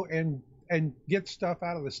 We'd go and get stuff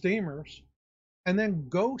out of the steamers, and then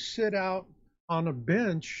go sit out on a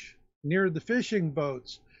bench near the fishing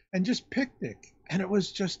boats and just picnic. And it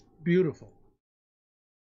was just beautiful.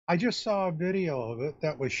 I just saw a video of it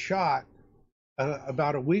that was shot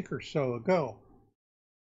about a week or so ago.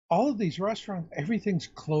 All of these restaurants, everything's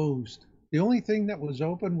closed. The only thing that was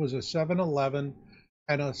open was a 7-Eleven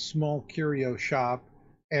and a small curio shop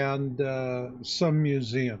and some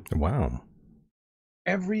museum. Wow.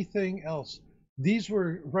 Everything else. These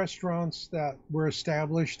were restaurants that were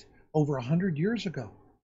established over 100 years ago.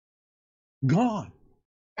 Gone.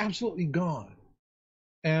 Absolutely gone.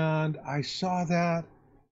 And I saw that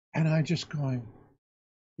and I just going,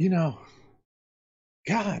 you know,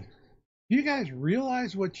 God, you guys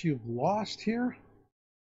realize what you've lost here?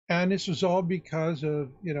 And this was all because of,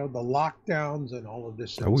 the lockdowns and all of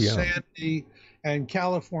this Oh, yeah. insanity. And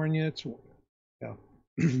California,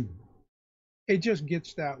 it just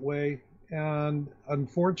gets that way. And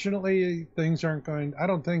unfortunately, I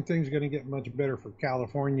don't think things are going to get much better for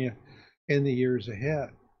California in the years ahead.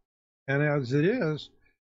 And as it is,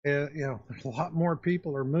 a lot more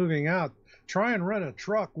people are moving out. Try and rent a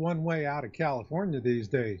truck one way out of California these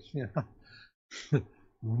days.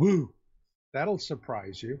 Woo, that'll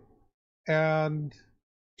surprise you. And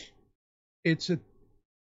it's a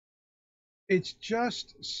it's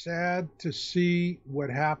just sad to see what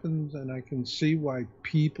happens, and I can see why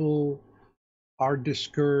people are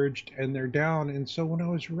discouraged and they're down. And so when I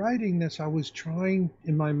was writing this, I was trying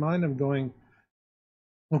in my mind, I'm going,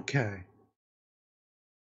 okay,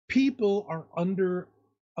 people are under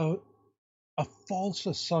a, a false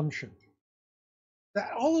assumption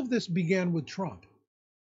that all of this began with Trump.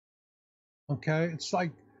 Okay, it's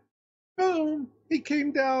like, boom, he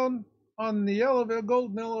came down on the elevator,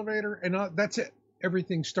 golden elevator, and that's it.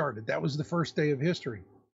 Everything started. That was the first day of history.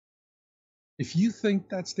 If you think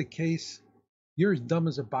that's the case, you're as dumb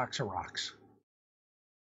as a box of rocks.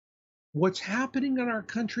 What's happening in our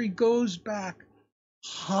country goes back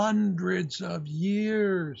hundreds of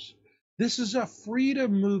years. This is a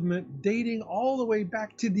freedom movement dating all the way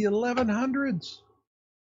back to the 1100s.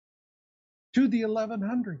 To the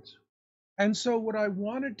 1100s. And so what I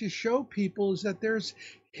wanted to show people is that there's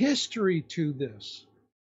history to this.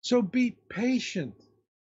 So be patient,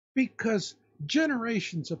 because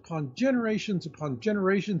generations upon generations upon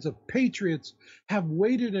generations of patriots have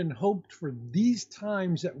waited and hoped for these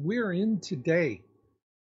times that we're in today.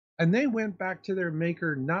 And they went back to their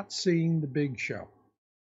maker not seeing the big show.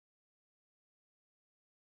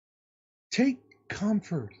 Take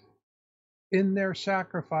comfort in their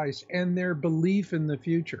sacrifice and their belief in the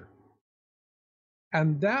future.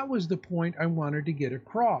 And that was the point I wanted to get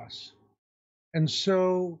across. And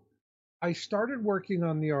so I started working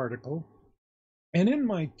on the article. And in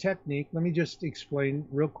my technique, let me just explain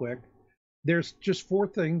real quick. There's just 4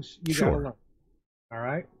 things you got to learn. All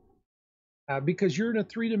right? Because you're in a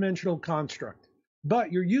 3-dimensional construct,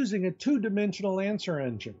 but you're using a 2-dimensional answer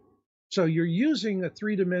engine. So you're using a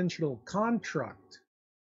 3-dimensional construct,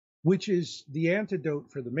 which is the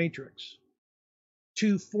antidote for the matrix,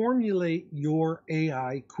 to formulate your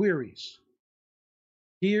AI queries.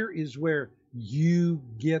 Here is where you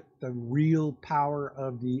get the real power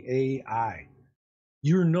of the AI.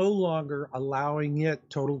 You're no longer allowing it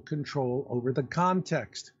total control over the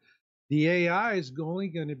context. The AI is only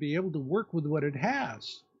going to be able to work with what it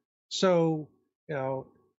has. So,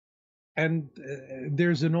 and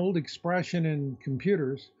there's an old expression in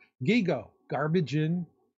computers, GIGO, garbage in,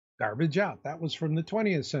 garbage out. That was from the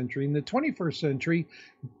 20th century. In the 21st century,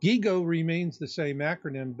 GIGO remains the same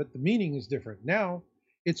acronym, but the meaning is different. Now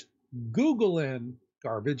it's Google in,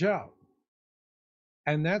 garbage out.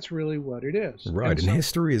 And that's really what it is. Right. And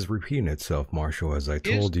history is repeating itself, Marshall, as I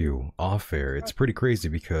told you off air. It's pretty crazy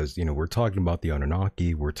because, we're talking about the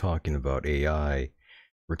Anunnaki, we're talking about AI,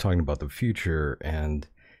 we're talking about the future. And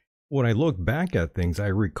when I look back at things, I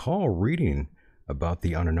recall reading about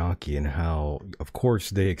the Anunnaki and how, of course,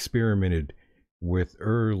 they experimented with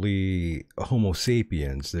early Homo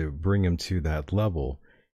sapiens to bring them to that level.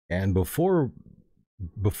 And before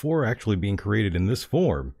actually being created in this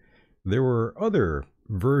form, there were other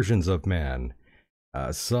versions of man,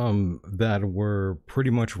 some that were pretty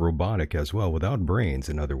much robotic as well, without brains,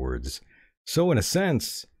 in other words. So in a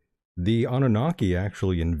sense, the Anunnaki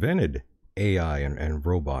actually invented AI and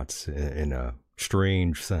robots in a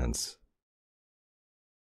strange sense.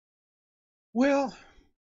 Well,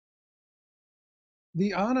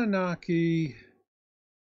 the Anunnaki,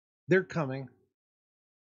 they're coming.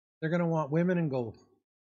 They're going to want women and gold.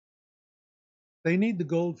 They need the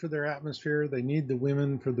gold for their atmosphere. They need the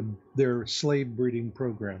women for their slave breeding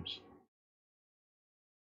programs.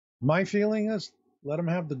 My feeling is let them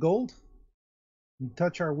have the gold. You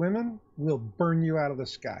touch our women, we'll burn you out of the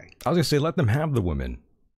sky. I was going to say, let them have the women.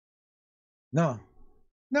 No,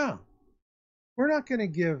 no, we're not going to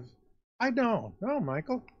give. I don't. No,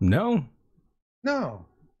 Michael. No? No.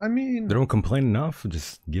 I mean, They don't complain enough?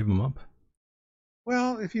 Just give them up?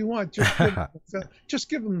 well, if you want, just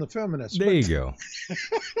give them the feminists. There you go.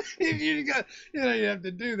 If you got, you have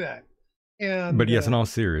to do that. And but yes, in all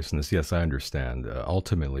seriousness, yes, I understand.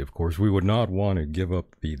 Ultimately, of course, we would not want to give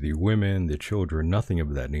up the women, the children, nothing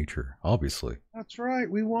of that nature, obviously. That's right.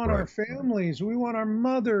 We want our families. We want our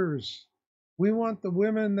mothers. We want the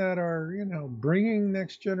women that are, bringing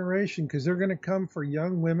next generation, because they're going to come for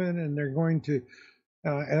young women, and they're going to,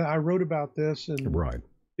 and I wrote about this and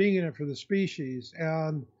being in it for the species.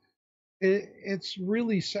 And it's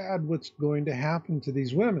really sad what's going to happen to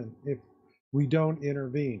these women if we don't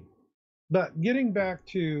intervene. But getting back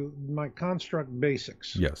to my construct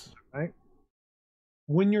basics. Yes. Right?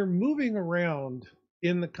 When you're moving around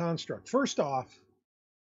in the construct, first off,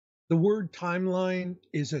 the word timeline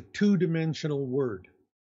is a two-dimensional word.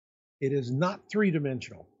 It is not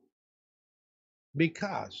three-dimensional,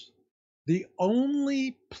 because the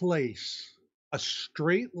only place a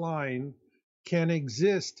straight line can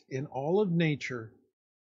exist in all of nature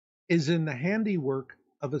is in the handiwork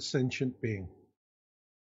of a sentient being.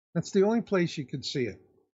 That's the only place you could see it,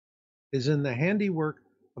 is in the handiwork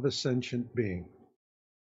of a sentient being.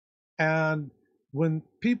 And when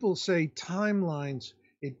people say timelines,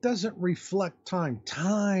 it doesn't reflect time.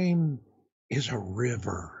 Time is a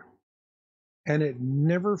river, and it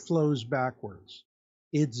never flows backwards.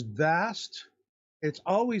 It's vast. It's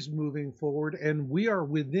always moving forward, and we are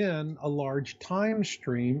within a large time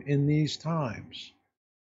stream in these times.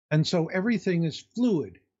 And so everything is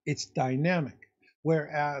fluid. It's dynamic.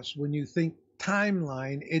 Whereas when you think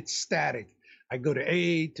timeline, it's static. I go to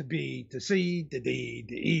A to B to C to D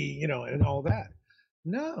to E, and all that.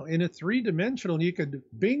 No, in a three-dimensional, you could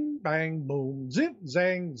bing, bang, boom, zip,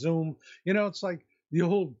 zang, zoom. It's like the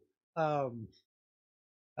old pinball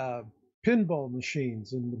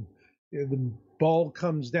machines, and the ball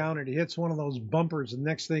comes down and it hits one of those bumpers, and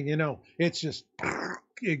next thing you know, it's just,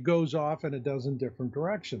 it goes off and it does in different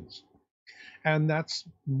directions. And that's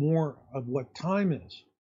more of what time is.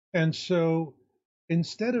 And so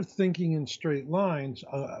instead of thinking in straight lines,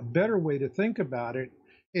 a better way to think about it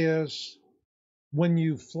is when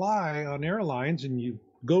you fly on airlines and you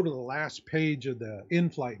go to the last page of the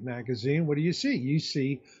in-flight magazine, what do you see? You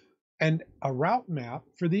see a route map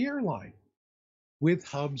for the airline with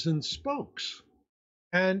hubs and spokes.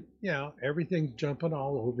 And, everything's jumping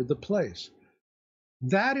all over the place.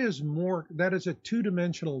 That is a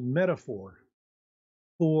two-dimensional metaphor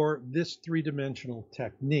for this three-dimensional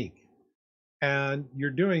technique. And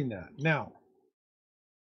you're doing that. Now,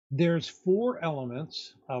 there's 4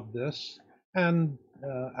 elements of this, and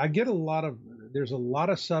there's a lot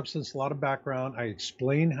of substance, a lot of background. I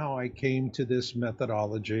explain how I came to this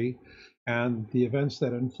methodology and the events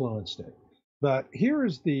that influenced it. But here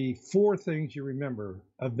is the 4 things you remember: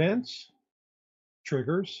 events,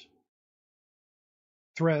 triggers,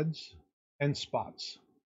 threads, and spots.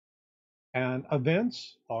 And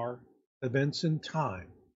events are events in time.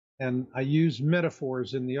 And I use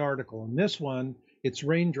metaphors in the article. In this one, it's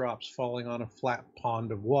raindrops falling on a flat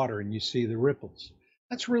pond of water, and you see the ripples.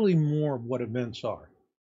 That's really more of what events are.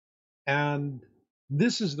 And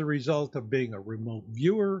this is the result of being a remote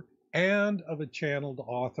viewer and of a channeled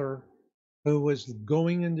author who was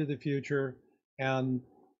going into the future and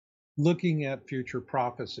looking at future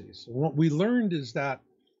prophecies. And what we learned is that,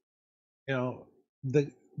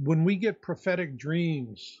 when we get prophetic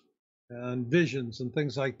dreams and visions and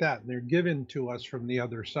things like that, and they're given to us from the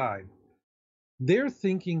other side, they're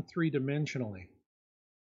thinking three-dimensionally.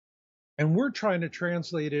 And we're trying to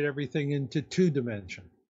translate everything into two-dimension.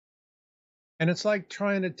 And it's like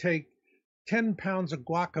trying to take 10 pounds of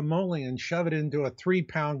guacamole and shove it into a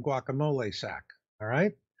 3-pound guacamole sack. All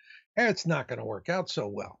right? It's not going to work out so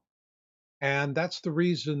well. And that's the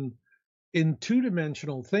reason in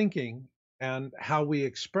two-dimensional thinking and how we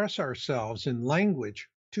express ourselves in language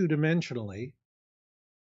two-dimensionally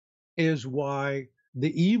is why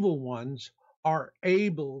the evil ones are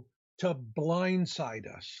able to blindside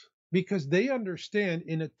us, because they understand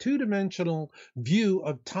in a two-dimensional view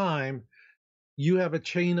of time, you have a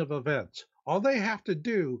chain of events. All they have to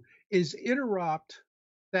do is interrupt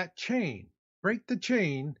that chain. break the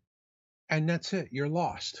chain, and that's it. You're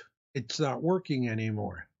lost. It's not working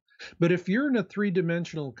anymore. But if you're in a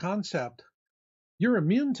three-dimensional concept, you're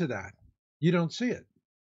immune to that. You don't see it.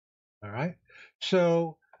 All right.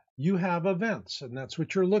 So you have events, and that's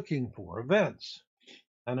what you're looking for, events.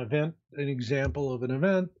 An event, an example of an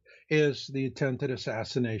event is the attempted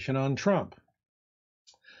assassination on Trump.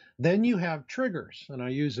 Then you have triggers, and I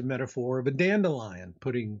use a metaphor of a dandelion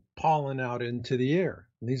putting pollen out into the air.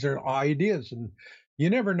 And these are ideas, and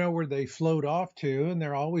you never know where they float off to, and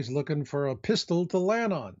they're always looking for a pistol to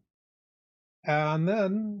land on. And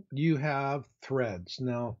then you have threads.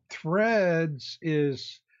 Now, threads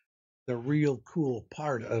is the real cool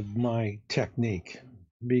part of my technique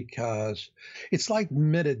because it's like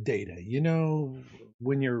metadata. You know,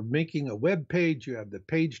 when you're making a web page, you have the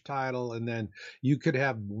page title, and then you could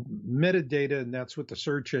have metadata, and that's what the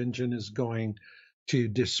search engine is going to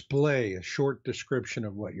display, a short description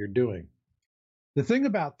of what you're doing. The thing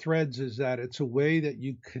about threads is that it's a way that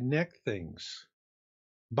you connect things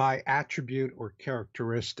by attribute or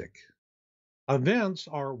characteristic. Events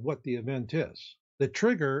are what the event is. The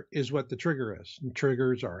trigger is what the trigger is. And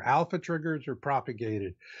triggers are alpha triggers or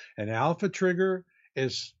propagated. An alpha trigger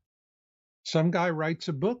is some guy writes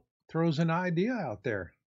a book, throws an idea out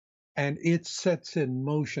there, and it sets in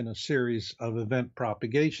motion a series of event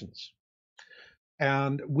propagations.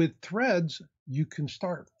 And with threads, you can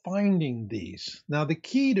start finding these. Now, the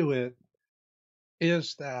key to it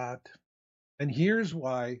is that, and here's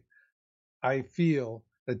why I feel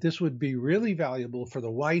that this would be really valuable for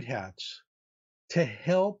the white hats to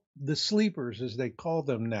help the sleepers, as they call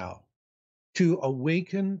them now, to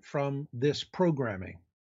awaken from this programming,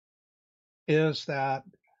 is that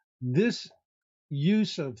this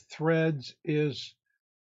use of threads is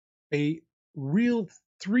a real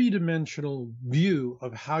three-dimensional view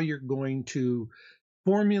of how you're going to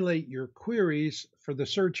formulate your queries for the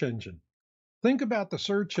search engine. Think about the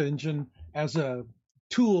search engine as a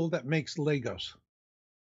tool that makes Legos.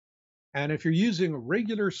 And if you're using a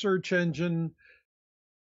regular search engine,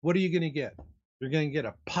 what are you going to get? You're going to get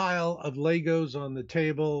a pile of Legos on the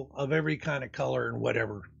table of every kind of color and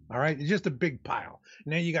whatever. All right. It's just a big pile.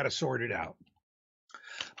 Now you got to sort it out.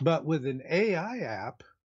 But with an AI app,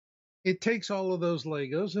 it takes all of those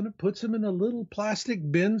Legos and it puts them in the little plastic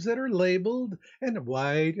bins that are labeled and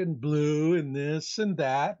white and blue and this and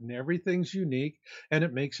that, and everything's unique, and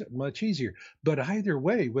it makes it much easier. But either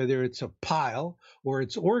way, whether it's a pile or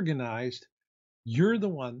it's organized, you're the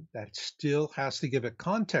one that still has to give it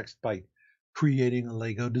context by creating a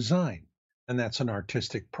Lego design. And that's an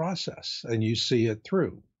artistic process, and you see it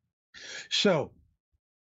through. So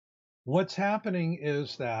what's happening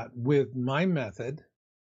is that with my method,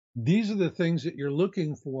 these are the things that you're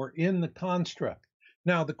looking for in the construct.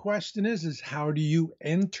 Now, the question is how do you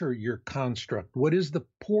enter your construct? What is the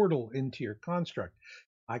portal into your construct?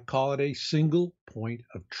 I call it a single point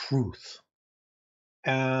of truth.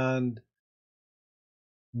 And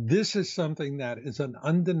this is something that is an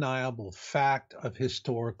undeniable fact of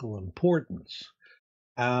historical importance.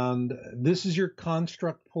 And this is your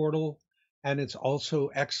construct portal, and it's also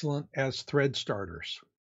excellent as thread starters.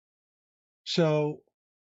 So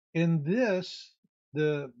in this,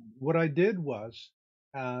 what I did was,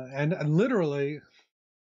 and literally,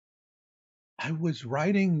 I was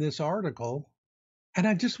writing this article, and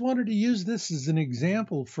I just wanted to use this as an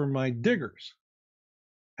example for my diggers.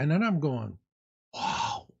 And then I'm going,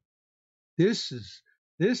 wow, this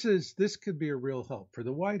could be a real help for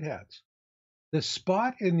the white hats. The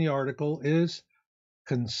spot in the article is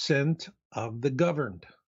consent of the governed.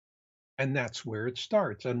 And that's where it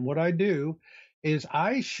starts. And what I do is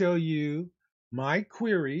I show you my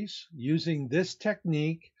queries using this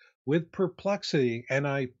technique with perplexity, and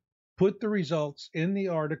I put the results in the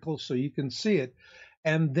article so you can see it.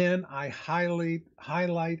 And then I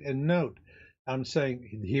highlight and note. I'm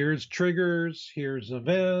saying here's triggers, here's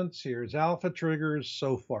events, here's alpha triggers,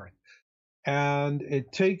 so forth. And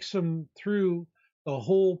it takes them through the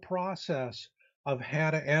whole process of how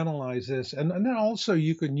to analyze this. And then also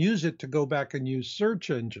you can use it to go back and use search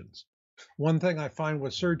engines. One thing I find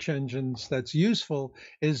with search engines that's useful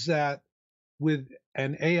is that with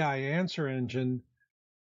an AI answer engine,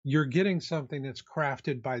 you're getting something that's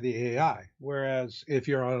crafted by the AI. Whereas if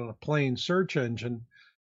you're on a plain search engine,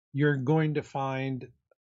 you're going to find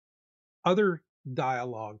other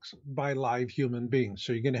dialogues by live human beings.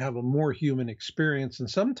 So you're going to have a more human experience. And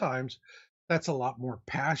sometimes that's a lot more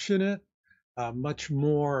passionate, much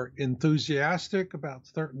more enthusiastic about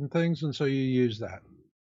certain things. And so you use that.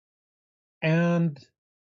 And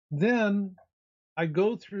then I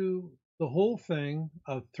go through the whole thing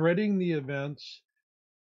of threading the events,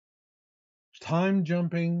 Time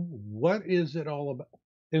jumping, what is it all about?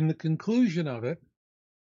 And the conclusion of it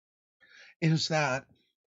is that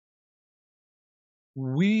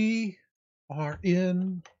we are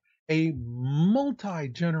in a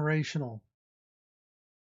multi-generational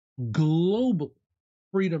global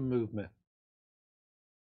freedom movement.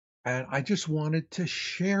 And I just wanted to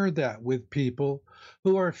share that with people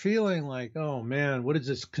who are feeling like, oh man, what is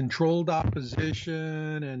this controlled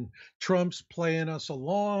opposition? And Trump's playing us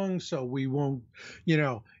along so we won't,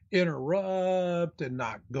 interrupt and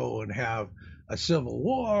not go and have a civil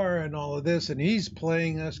war and all of this. And he's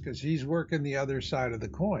playing us because he's working the other side of the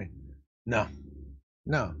coin. No,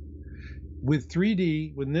 no. With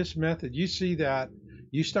 3D, with this method, you see that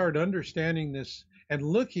you start understanding this and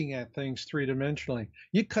looking at things three-dimensionally.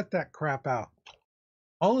 You cut that crap out.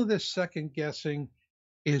 All of this second guessing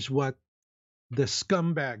is what the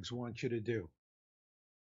scumbags want you to do.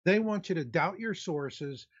 They want you to doubt your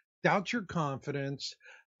sources, doubt your confidence,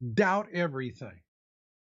 doubt everything.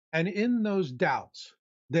 And in those doubts,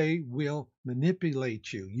 they will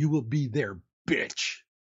manipulate you. You will be their bitch.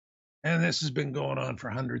 And this has been going on for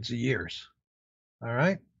hundreds of years. All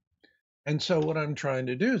right. And so what I'm trying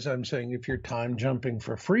to do is I'm saying if you're time jumping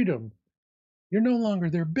for freedom, you're no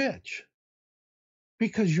longer their bitch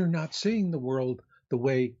because you're not seeing the world the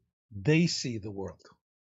way they see the world.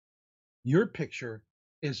 Your picture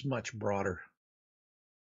is much broader.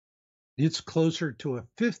 It's closer to a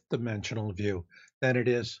fifth dimensional view than it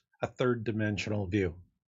is a third dimensional view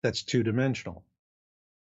that's two-dimensional.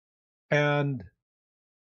 And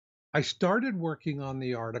I started working on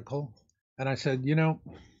the article and I said,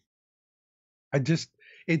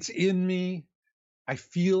 it's in me. I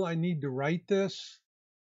feel I need to write this.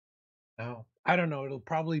 Now, I don't know. It'll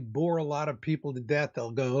probably bore a lot of people to death.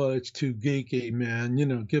 They'll go, oh, it's too geeky, man.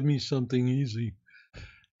 Give me something easy.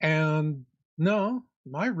 And no,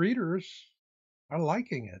 my readers are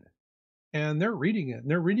liking it. And they're reading it. And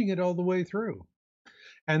they're reading it all the way through.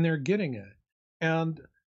 And they're getting it. And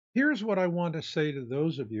here's what I want to say to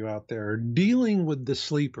those of you out there dealing with the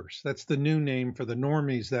sleepers. That's the new name for the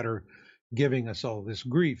normies that are giving us all this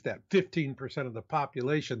grief, that 15% of the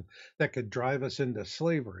population that could drive us into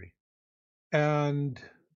slavery. And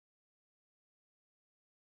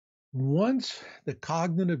once the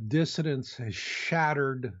cognitive dissonance has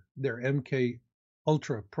shattered their MK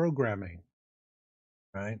Ultra programming,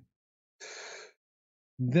 right,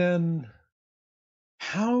 then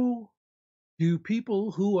how do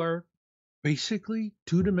people who are basically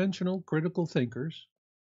two-dimensional critical thinkers,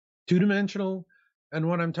 two-dimensional, and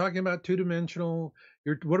when I'm talking about two-dimensional,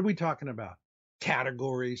 what are we talking about?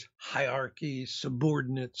 Categories, hierarchies,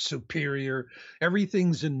 subordinate, superior,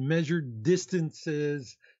 everything's in measured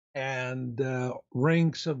distances and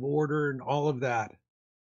ranks of order and all of that.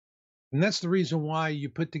 And that's the reason why you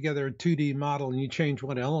put together a 2D model and you change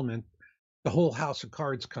one element, the whole house of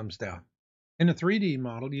cards comes down. In a 3D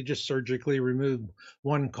model, you just surgically remove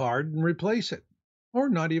one card and replace it, or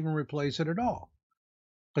not even replace it at all,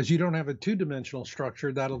 because you don't have a two-dimensional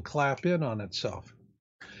structure that'll clap in on itself.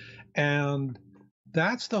 And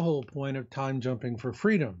that's the whole point of time jumping for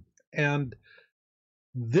freedom. And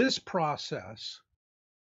this process,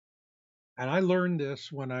 and I learned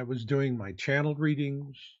this when I was doing my channeled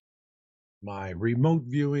readings, my remote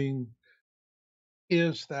viewing,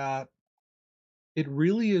 is that it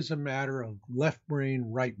really is a matter of left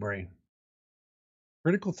brain, right brain.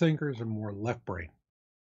 Critical thinkers are more left brain.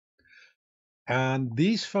 And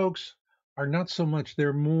these folks are not so much,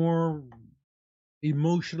 they're more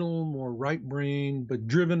emotional, more right brain, but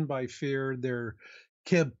driven by fear. Their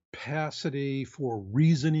capacity for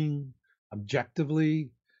reasoning objectively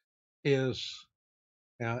is,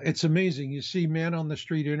 it's amazing. You see man on the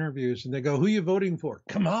street interviews and they go, who are you voting for?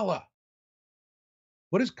 Kamala.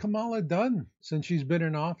 What has Kamala done since she's been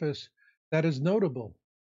in office that is notable?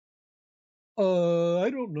 I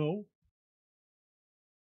don't know.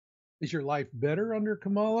 Is your life better under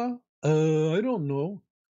Kamala? I don't know.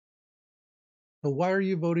 So why are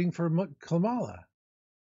you voting for Kamala?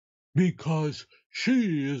 Because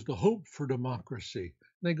she is the hope for democracy.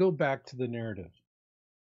 And they go back to the narrative.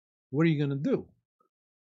 What are you going to do?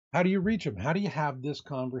 How do you reach them? How do you have this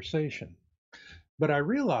conversation? But I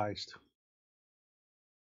realized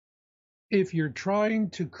if you're trying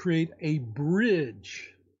to create a bridge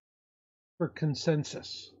for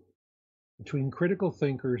consensus between critical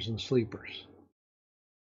thinkers and sleepers,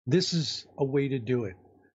 this is a way to do it.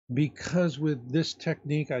 Because with this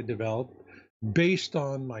technique I developed, based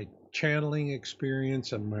on my channeling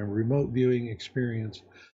experience and my remote viewing experience,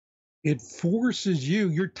 it forces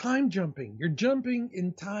you're time jumping. You're jumping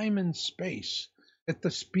in time and space at the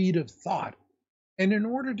speed of thought. And in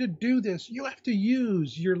order to do this, you have to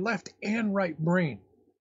use your left and right brain.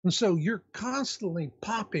 And so you're constantly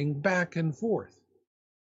popping back and forth.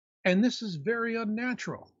 And this is very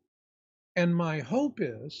unnatural. And my hope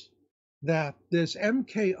is that this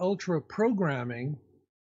MK Ultra programming,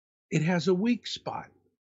 it has a weak spot.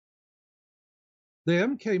 The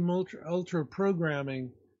MK Ultra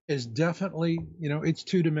programming is definitely, it's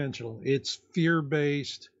two-dimensional. It's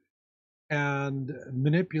fear-based and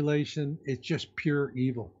manipulation. It's just pure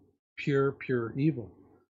evil, pure evil.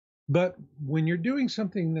 But when you're doing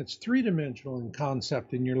something that's three-dimensional in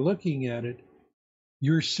concept and you're looking at it,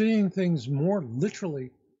 you're seeing things more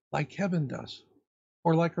literally like heaven does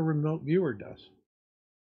or like a remote viewer does.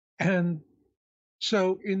 And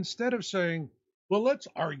so instead of saying, well, let's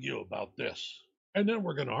argue about this, and then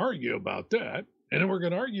we're going to argue about that, and then we're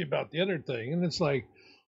going to argue about the other thing, and it's like,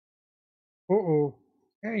 uh-oh,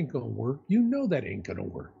 that ain't going to work. You know that ain't going to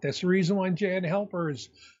work. That's the reason why Jan Helper is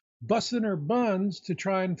busting her buns to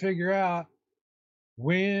try and figure out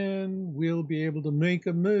when we'll be able to make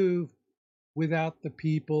a move without the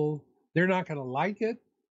people. They're not going to like it.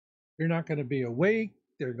 They're not going to be awake.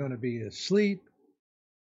 They're going to be asleep.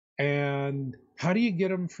 And how do you get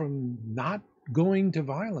them from not going to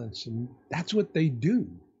violence? And that's what they do.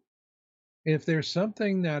 If there's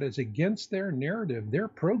something that is against their narrative, their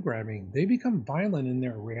programming, they become violent in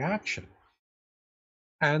their reaction.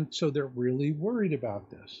 And so they're really worried about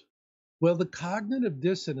this. Well, the cognitive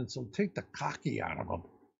dissonance will take the cocky out of them.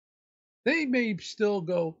 They may still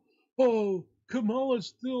go, oh, Kamala's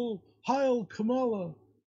still, Heil Kamala,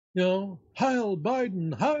 Heil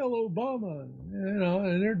Biden, Heil Obama,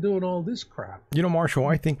 and they're doing all this crap. Marshall,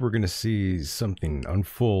 I think we're going to see something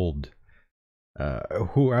unfold.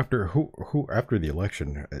 Who after the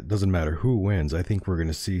election, it doesn't matter who wins. I think we're going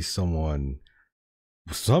to see some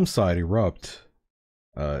side erupt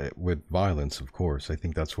with violence. Of course, I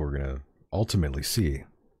think that's what we're going to ultimately see.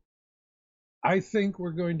 I think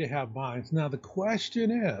we're going to have violence. Now the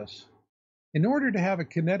question is, in order to have a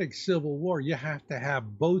kinetic civil war, you have to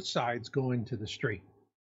have both sides going to the street.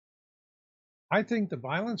 I think the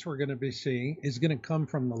violence we're going to be seeing is going to come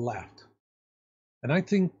from the left. And I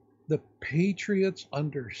think the patriots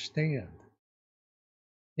understand,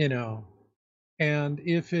 and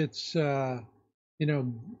if it's,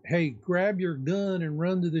 hey, grab your gun and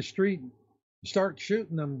run to the street and start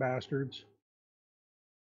shooting them bastards,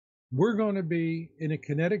 we're going to be in a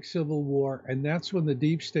kinetic civil war. And that's when the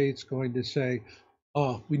deep state's going to say,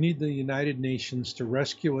 oh, we need the United Nations to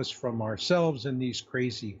rescue us from ourselves and these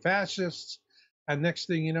crazy fascists. And next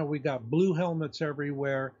thing you know, we got blue helmets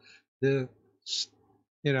everywhere. The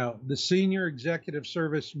senior executive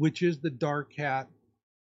service, which is the dark hat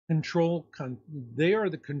control, they are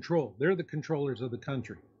the control. They're the controllers of the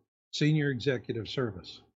country, senior executive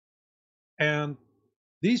service. And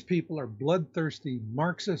these people are bloodthirsty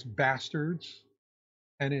Marxist bastards.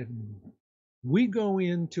 And if we go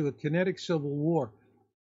into a kinetic civil war,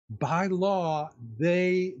 by law,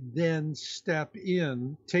 they then step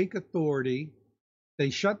in, take authority,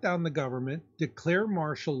 they shut down the government, declare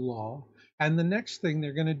martial law, and the next thing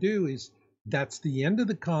they're going to do is that's the end of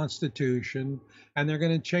the Constitution, and they're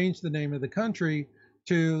going to change the name of the country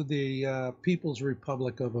to the People's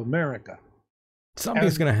Republic of America.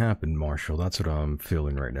 Something's going to happen, Marshall. That's what I'm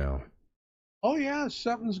feeling right now. Oh, yeah,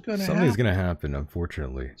 something's going to happen. Something's going to happen,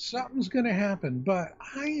 unfortunately. Something's going to happen, but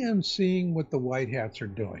I am seeing what the White Hats are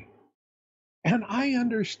doing. And I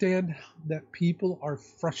understand that people are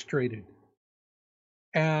frustrated.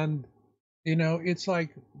 And it's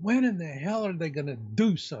like, when in the hell are they going to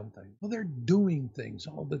do something? Well, they're doing things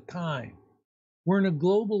all the time. We're in a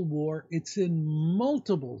global war. It's in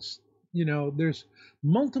multiples. There's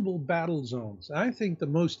multiple battle zones. I think the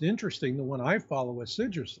most interesting, the one I follow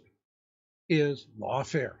assiduously, is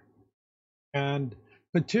lawfare. And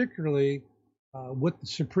particularly what the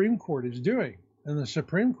Supreme Court is doing. And the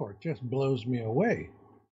Supreme Court just blows me away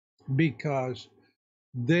because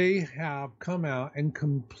they have come out and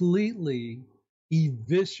completely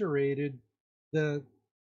eviscerated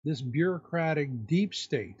this bureaucratic deep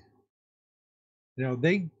state.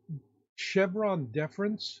 They Chevron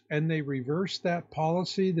deference, and they reversed that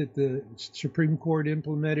policy that the Supreme Court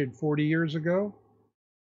implemented 40 years ago.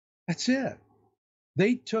 That's it.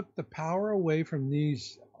 They took the power away from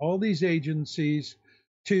all these agencies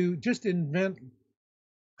to just invent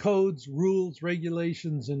codes, rules,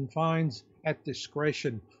 regulations, and fines at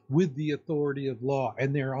discretion with the authority of law,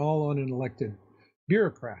 and they're all unelected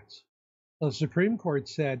bureaucrats. The Supreme Court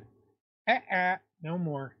said, no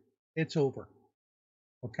more. It's over.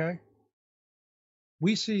 Okay?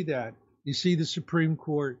 We see that. You see the Supreme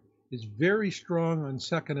Court is very strong on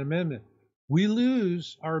Second Amendment. we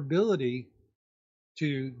lose our ability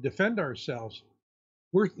to defend ourselves.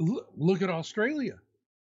 Look at Australia.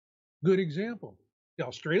 Good example. The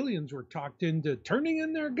Australians were talked into turning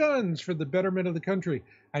in their guns for the betterment of the country,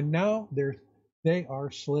 and now they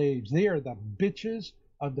are slaves. They are the bitches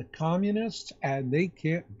of the communists, and they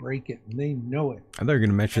can't break it, and they know it. I thought you were going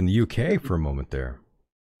to mention the UK for a moment there.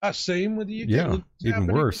 Same with the UK. Yeah, Look what's even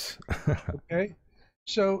happening. worse. Okay,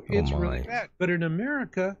 so it's really my. bad. But in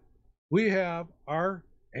America, we have our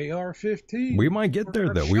AR-15. We might get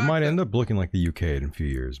there, though. We might shotgun. end up looking like the UK in a few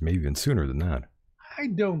years, maybe even sooner than that. I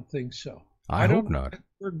don't think so. I hope don't not. think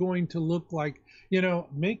we're going to look like,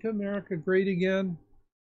 make America great again.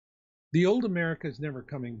 The old America is never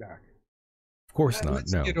coming back. Of course not.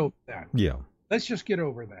 Let's No. get over that. Yeah. Let's just get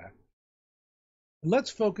over that. Let's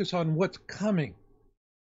focus on what's coming.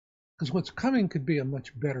 Because what's coming could be a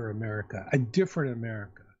much better America, a different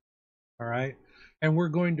America. All right? And we're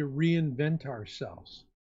going to reinvent ourselves.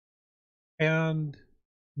 And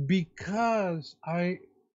because I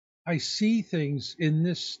see things in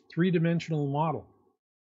this three-dimensional model,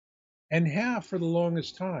 and have for the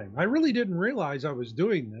longest time. I really didn't realize I was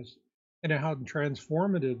doing this and how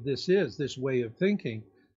transformative this is, this way of thinking,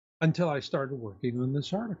 until I started working on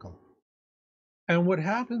this article. And what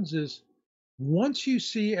happens is, once you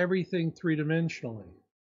see everything three-dimensionally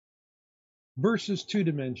versus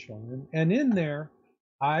two-dimensional, and in there,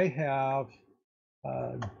 I have,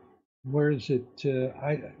 where is it?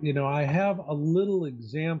 I have a little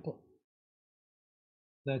example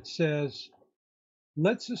that says,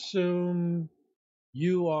 let's assume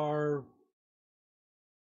you are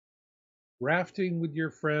rafting with your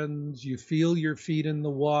friends, you feel your feet in the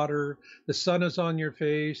water, the sun is on your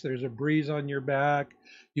face, there's a breeze on your back,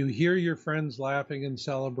 you hear your friends laughing and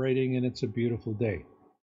celebrating, and it's a beautiful day.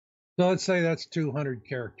 So let's say that's 200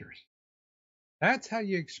 characters. That's how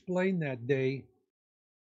you explain that day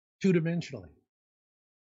two-dimensionally.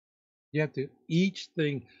 You have to, each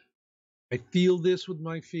thing, I feel this with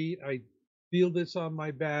my feet, I feel this on my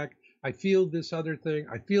back, I feel this other thing,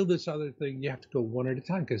 I feel this other thing. You have to go one at a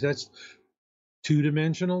time, because that's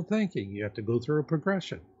two-dimensional thinking. You have to go through a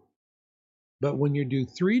progression. But when you do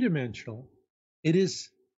three-dimensional, it is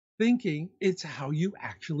thinking, it's how you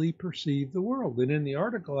actually perceive the world. And in the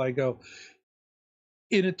article, I go,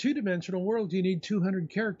 in a two-dimensional world, you need 200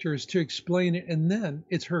 characters to explain it, and then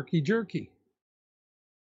it's herky-jerky.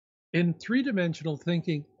 In three-dimensional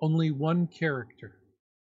thinking, only one character,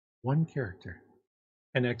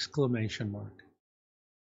 an exclamation mark.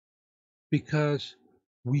 Because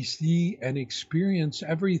we see and experience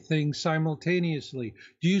everything simultaneously.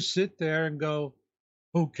 Do you sit there and go,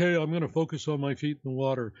 okay, I'm going to focus on my feet in the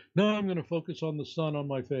water. Now I'm going to focus on the sun on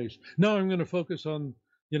my face. Now I'm going to focus on,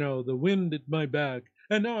 the wind at my back.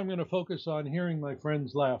 And now I'm going to focus on hearing my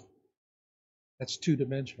friends laugh. That's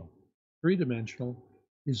two-dimensional. Three-dimensional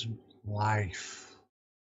is life.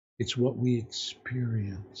 It's what we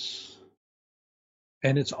experience.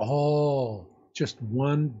 And it's all just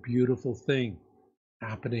one beautiful thing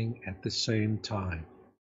happening at the same time.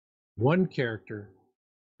 One character,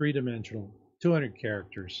 three-dimensional, 200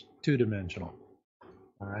 characters, two-dimensional.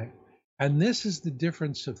 All right? And this is the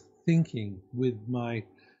difference of thinking with my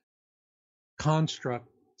construct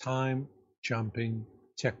time jumping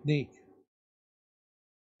technique.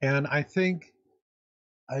 And I think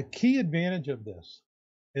a key advantage of this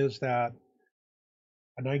is that,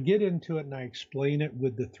 and I get into it and I explain it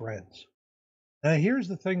with the threads. Now, here's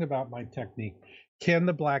the thing about my technique. Can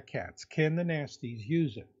the black cats, can the nasties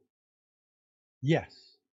use it? Yes,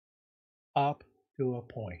 up to a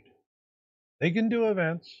point. They can do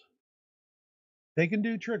events. They can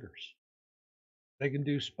do triggers. They can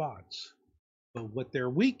do spots. But what they're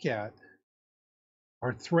weak at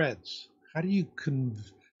are threads. How do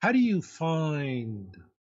you find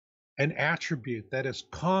an attribute that is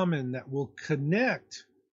common that will connect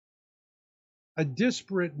a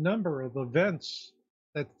disparate number of events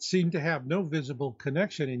that seem to have no visible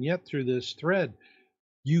connection, and yet through this thread,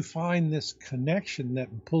 you find this connection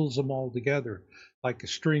that pulls them all together like a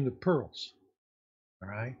string of pearls. All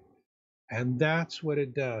right? And that's what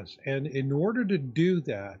it does. And in order to do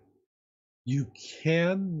that, you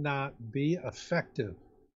cannot be effective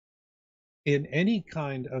in any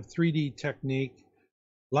kind of 3D technique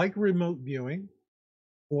like remote viewing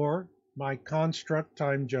or my construct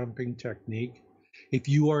time jumping technique if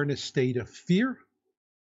you are in a state of fear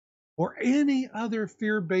or any other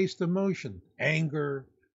fear-based emotion, anger,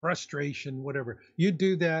 frustration, whatever. You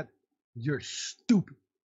do that, you're stupid.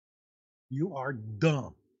 You are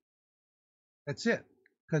dumb. That's it.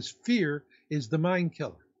 Because fear is the mind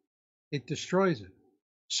killer. It destroys it.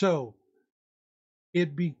 So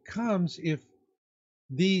it becomes, if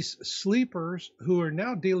these sleepers who are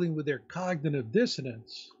now dealing with their cognitive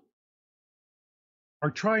dissonance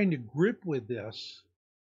are trying to grip with this,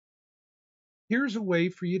 here's a way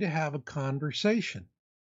for you to have a conversation.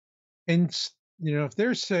 And, if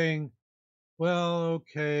they're saying, well,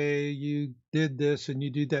 okay, you did this and you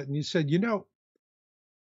did that, and you said,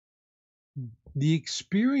 the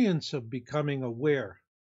experience of becoming aware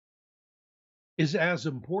is as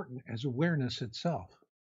important as awareness itself.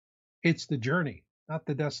 It's the journey, not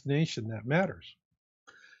the destination, that matters.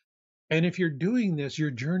 And if you're doing this,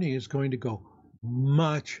 your journey is going to go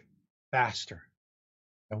much faster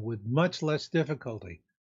and with much less difficulty,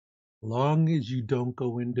 long as you don't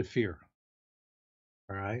go into fear.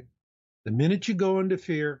 All right. The minute you go into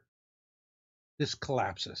fear, this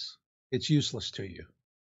collapses. It's useless to you.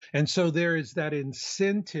 And so there is that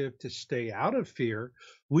incentive to stay out of fear,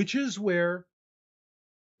 which is where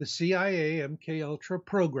the CIA MK Ultra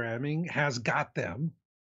programming has got them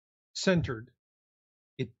centered.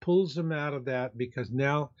 It pulls them out of that because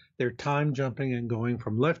now they're time jumping and going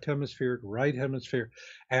from left hemisphere to right hemisphere.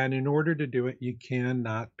 And in order to do it, you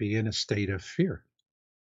cannot be in a state of fear.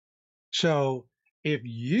 So if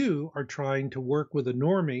you are trying to work with a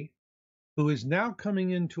normie who is now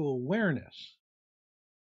coming into awareness,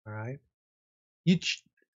 all right,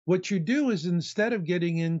 what you do is, instead of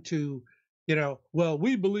getting into, well,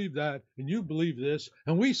 we believe that and you believe this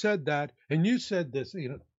and we said that and you said this,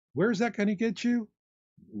 where's that going to get you?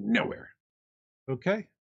 Nowhere. Okay.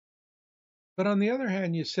 But on the other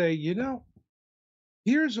hand, you say,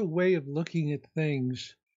 here's a way of looking at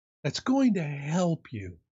things that's going to help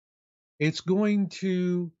you. It's going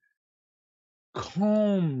to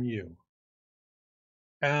calm you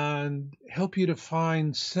and help you to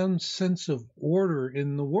find some sense of order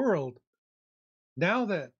in the world now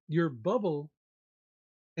that your bubble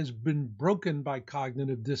has been broken by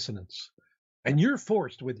cognitive dissonance. And you're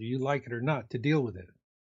forced, whether you like it or not, to deal with it.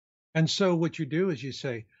 And so what you do is you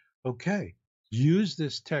say, okay, use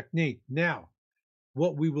this technique. Now,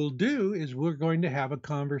 what we will do is we're going to have a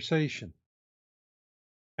conversation.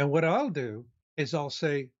 And what I'll do is I'll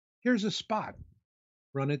say, here's a spot,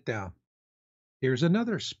 run it down. Here's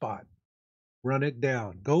another spot, run it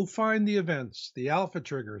down. Go find the events, the alpha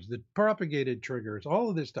triggers, the propagated triggers, all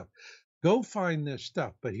of this stuff. Go find this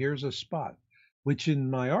stuff. But here's a spot, which in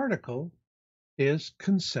my article is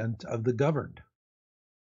consent of the governed.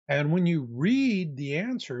 And when you read the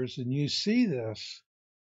answers and you see this,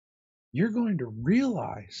 you're going to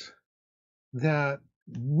realize that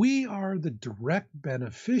we are the direct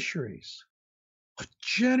beneficiaries of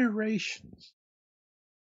generations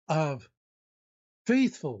of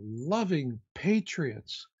faithful, loving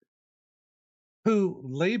patriots who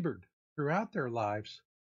labored throughout their lives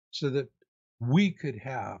so that we could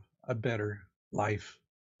have a better life,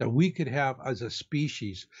 that we could have as a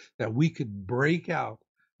species, that we could break out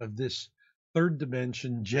of this third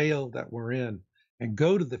dimension jail that we're in and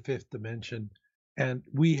go to the fifth dimension. And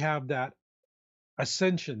we have that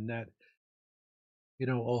ascension, that,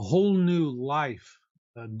 a whole new life,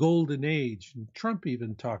 a golden age. And Trump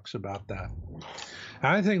even talks about that.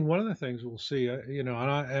 I think one of the things we'll see, and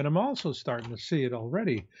I'm also starting to see it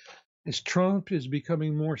already, is Trump is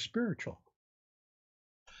becoming more spiritual.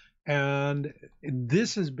 And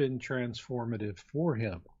this has been transformative for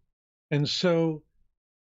him. And so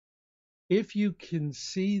if you can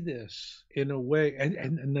see this in a way,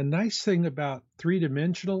 and the nice thing about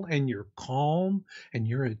three-dimensional, and you're calm and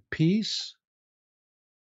you're at peace,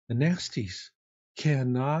 the nasties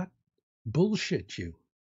cannot bullshit you.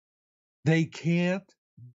 They can't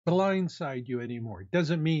blindside you anymore. It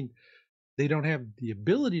doesn't mean they don't have the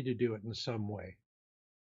ability to do it in some way.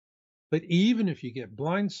 But even if you get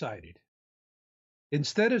blindsided,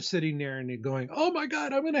 instead of sitting there and going, oh my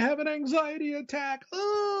God, I'm going to have an anxiety attack.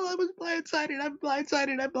 Oh, I was blindsided. I'm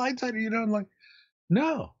blindsided. I'm blindsided. I'm like,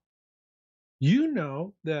 no. You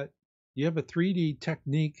know that you have a 3D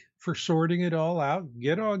technique for sorting it all out.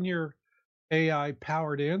 Get on your AI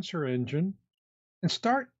powered answer engine and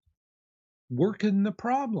start working the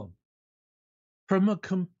problem from a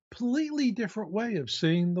completely different way of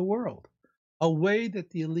seeing the world, a way that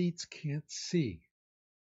the elites can't see.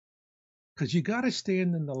 Because you got to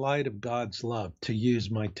stand in the light of God's love to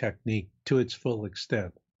use my technique to its full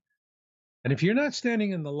extent. And if you're not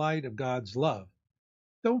standing in the light of God's love,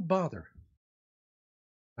 don't bother.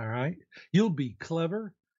 All right? You'll be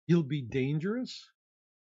clever, you'll be dangerous,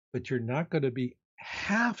 but you're not going to be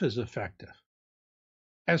half as effective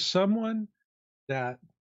as someone that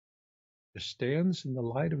just stands in the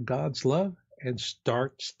light of God's love and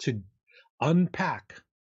starts to unpack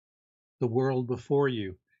the world before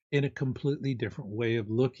you in a completely different way of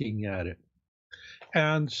looking at it.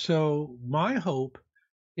 And so my hope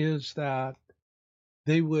is that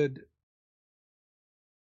they would,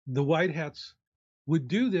 the white hats would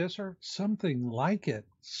do this or something like it,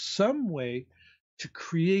 some way to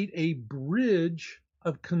create a bridge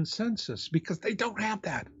of consensus, because they don't have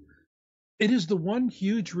that. It is the one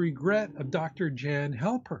huge regret of Dr. Jan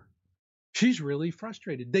Helper. She's really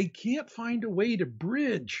frustrated. They can't find a way to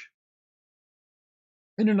bridge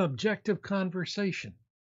in an objective conversation.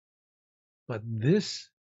 But this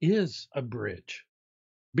is a bridge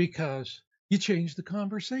because you change the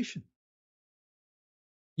conversation.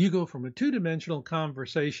 You go from a two-dimensional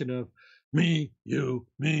conversation of me, you,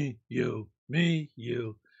 me, you, me,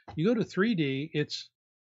 you. You go to 3D, it's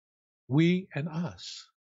we and us.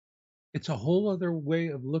 It's a whole other way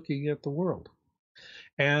of looking at the world.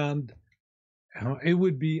 And it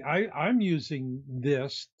would be, I'm using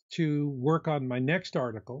this to work on my next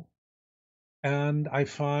article. And I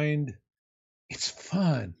find it's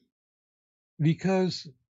fun because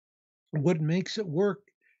what makes it work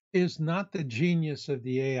is not the genius of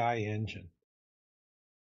the AI engine.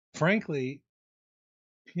 Frankly,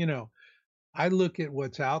 I look at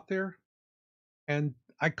what's out there and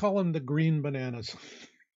I call them the green bananas.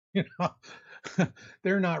 you know,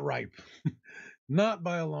 they're not ripe, not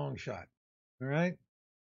by a long shot. All right.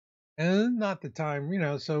 And not the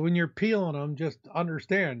time, so when you're peeling them, just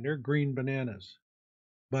understand they're green bananas.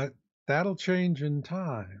 But that'll change in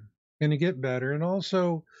time. Going to get better. And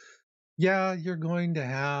also, yeah, you're going to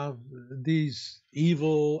have these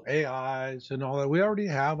evil AIs and all that. We already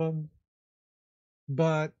have them.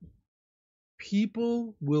 But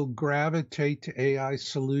people will gravitate to AI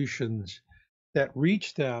solutions that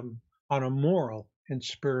reach them on a moral and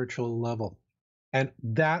spiritual level. And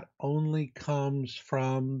that only comes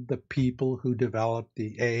from the people who developed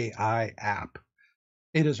the AI app.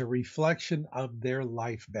 It is a reflection of their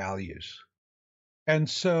life values. And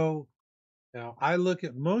so now I look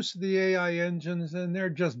at most of the AI engines and they're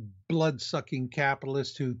just blood-sucking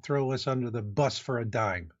capitalists who throw us under the bus for a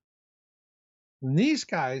dime. And these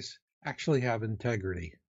guys actually have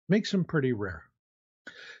integrity. Makes them pretty rare.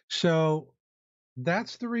 So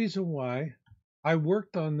that's the reason why I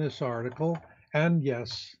worked on this article. And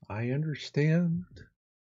yes, I understand.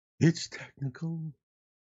 It's technical.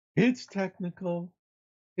 It's technical.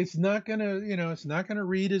 It's not it's not gonna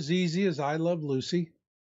read as easy as I Love Lucy.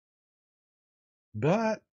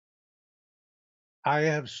 But I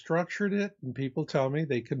have structured it and people tell me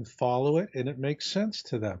they can follow it and it makes sense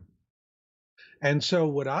to them. And so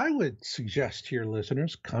what I would suggest to your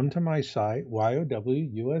listeners, come to my site,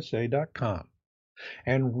 yowusa.com,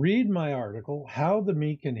 and read my article, How the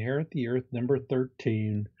Meek Inherit the Earth, number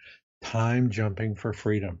 13, Time Jumping for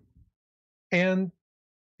Freedom. And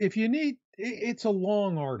if you need, it's a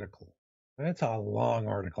long article. That's a long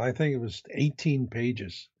article. I think it was 18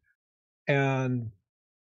 pages.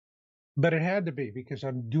 But it had to be because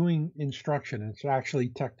I'm doing instruction. It's actually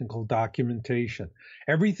technical documentation.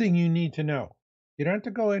 Everything you need to know. You don't have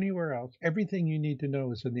to go anywhere else. Everything you need to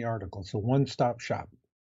know is in the article. It's a one-stop shop.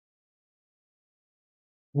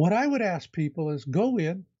 What I would ask people is go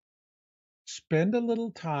in, spend a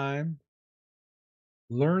little time,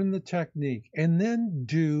 learn the technique, and then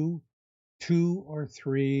do 2 or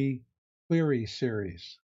 3 query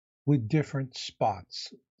series with different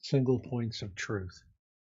spots, single points of truth.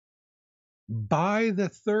 By the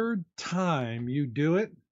 3rd time you do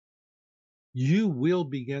it, you will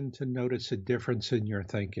begin to notice a difference in your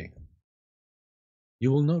thinking.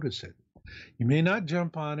 You will notice it. You may not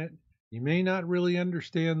jump on it. You may not really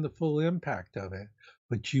understand the full impact of it,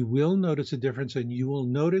 but you will notice a difference, and you will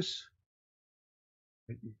notice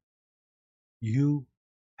that you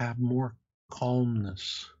have more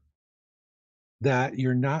calmness, that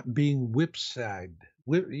you're not being whipped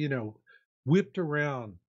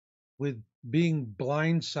around with being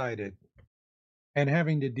blindsided and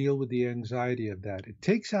having to deal with the anxiety of that. It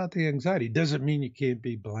takes out the anxiety. Doesn't mean you can't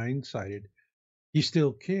be blindsided. You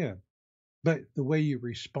still can. But the way you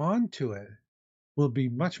respond to it will be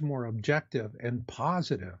much more objective and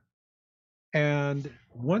positive. And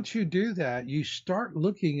once you do that, you start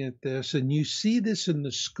looking at this and you see this in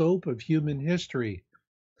the scope of human history.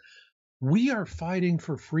 We are fighting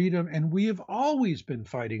for freedom, and we have always been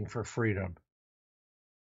fighting for freedom.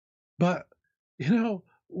 But,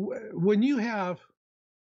 when you have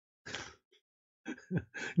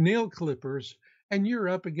nail clippers and you're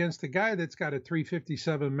up against a guy that's got a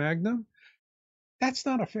 357 Magnum, that's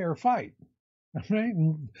not a fair fight. Right?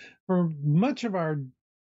 And for much of our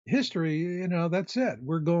history, that's it.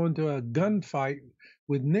 We're going to a gunfight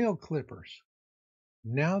with nail clippers.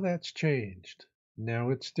 Now that's changed. Now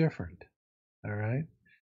it's different. All right.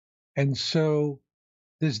 And so,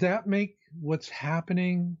 does that make what's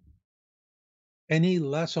happening any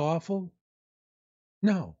less awful?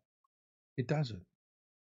 No, it doesn't.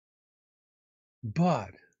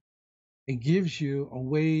 But it gives you a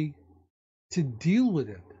way to deal with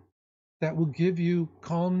it that will give you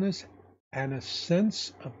calmness and a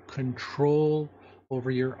sense of control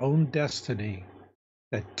over your own destiny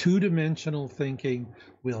that two-dimensional thinking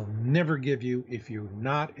will never give you if you're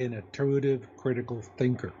not an intuitive critical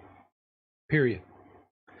thinker. Period.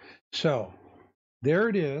 So there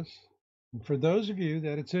it is. For those of you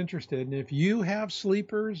that it's interested, and if you have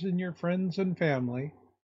sleepers in your friends and family,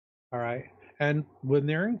 all right, and when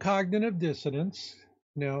they're in cognitive dissonance,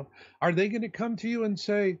 are they going to come to you and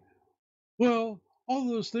say, well, all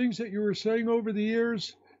those things that you were saying over the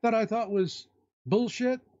years that I thought was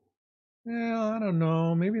bullshit? Yeah, I don't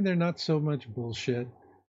know. Maybe they're not so much bullshit.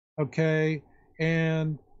 Okay.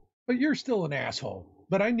 And, but you're still an asshole.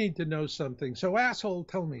 But I need to know something. So, asshole,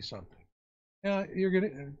 tell me something. Yeah, you're going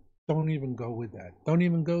to, don't even go with that. Don't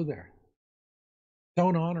even go there.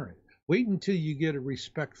 Don't honor it. Wait until you get a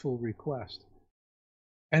respectful request.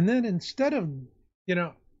 And then you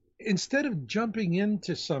know, instead of jumping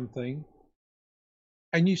into something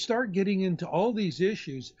and you start getting into all these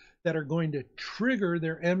issues that are going to trigger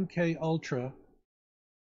their MK Ultra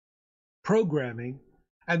programming,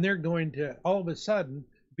 and they're going to all of a sudden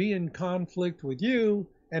be in conflict with you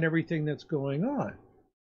and everything that's going on.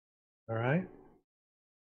 All right.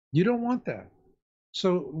 You don't want that.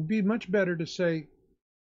 So it would be much better to say,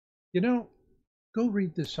 go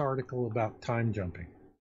read this article about time jumping,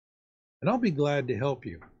 and I'll be glad to help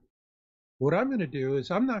you. What I'm going to do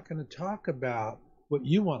is I'm not going to talk about what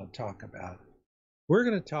you want to talk about. We're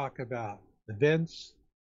going to talk about events,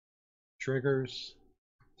 triggers,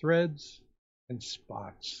 threads, and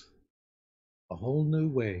spots. A whole new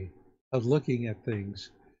way of looking at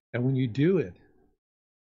things. And when you do it,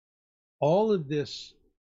 all of this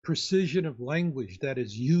precision of language that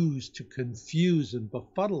is used to confuse and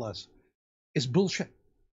befuddle us is bullshit.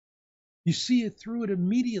 You see it through it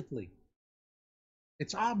immediately.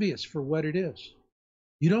 It's obvious for what it is.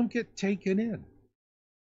 You don't get taken in.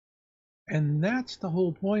 And that's the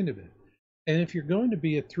whole point of it. And if you're going to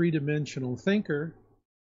be a three-dimensional thinker,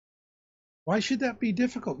 why should that be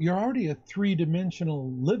difficult? You're already a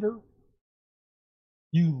three-dimensional liver.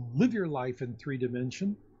 You live your life in three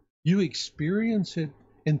dimension. You experience it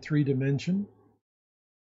in three dimension.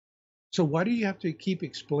 So why do you have to keep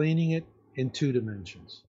explaining it in two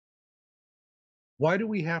dimensions? Why do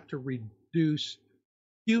we have to reduce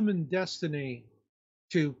human destiny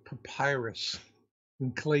to papyrus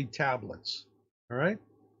and clay tablets? All right?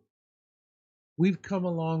 We've come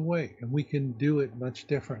a long way and we can do it much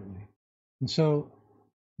differently. And so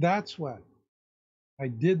that's what I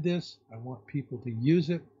did this. I want people to use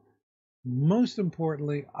it. Most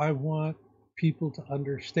importantly, I want people to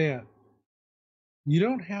understand you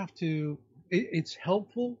don't have to, it's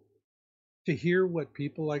helpful to hear what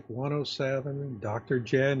people like 107 and Dr.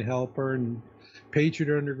 Jan Helper and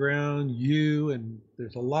Patriot Underground, you, and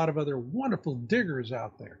there's a lot of other wonderful diggers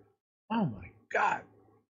out there. Oh my God.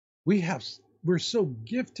 We're so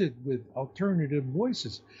gifted with alternative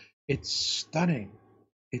voices. It's stunning.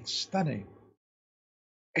 It's stunning.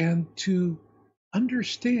 And to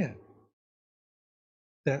understand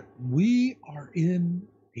that we are in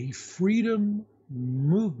a freedom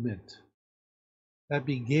movement that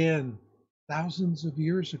began thousands of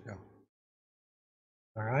years ago.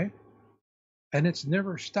 All right? And it's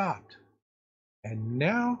never stopped. And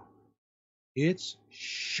now it's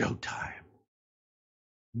showtime.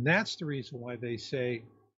 And that's the reason why they say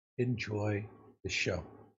enjoy the show.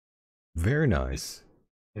 Very nice.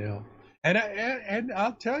 And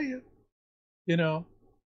I'll tell you, you know,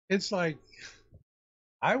 it's like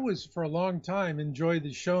I was for a long time enjoy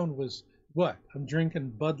the show and was what? I'm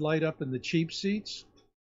drinking Bud Light up in the cheap seats,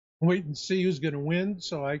 wait and see who's going to win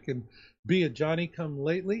so I can be a Johnny come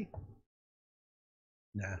lately.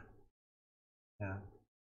 Nah, nah.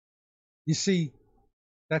 You see,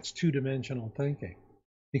 that's two-dimensional thinking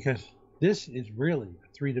because this is really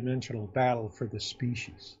a three-dimensional battle for the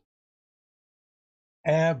species.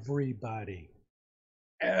 Everybody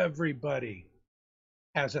has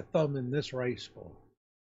a thumb in this race ball.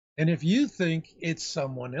 And if you think it's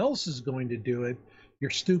someone else is going to do it, you're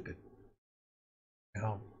stupid.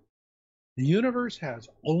 Now, the universe has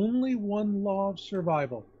only one law of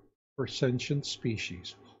survival for sentient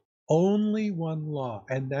species. Only one law,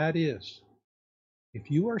 and that is, if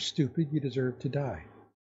you are stupid, you deserve to die.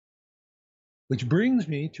 Which brings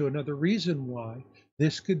me to another reason why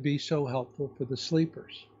this could be so helpful for the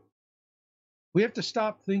sleepers. We have to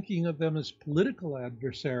stop thinking of them as political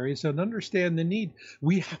adversaries and understand the need.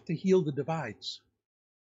 We have to heal the divides.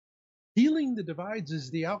 Healing the divides is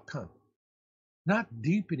the outcome, not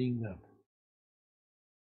deepening them.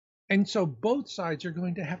 And so both sides are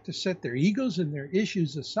going to have to set their egos and their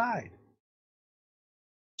issues aside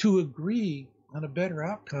to agree on a better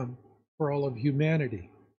outcome for all of humanity.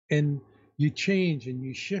 And you change and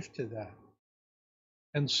you shift to that.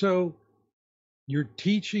 And so you're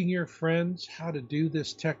teaching your friends how to do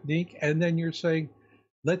this technique, and then you're saying,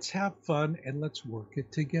 let's have fun and let's work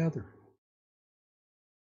it together.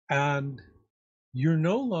 And you're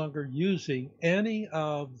no longer using any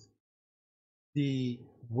of the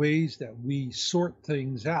ways that we sort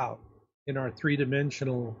things out in our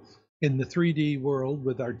three-dimensional, in the 3D world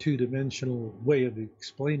with our two-dimensional way of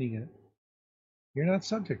explaining it. You're not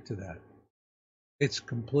subject to that. It's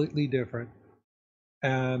completely different.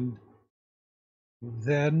 And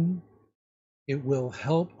then it will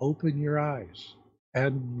help open your eyes.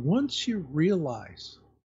 And once you realize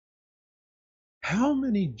how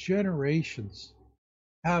many generations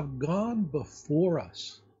have gone before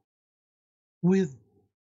us with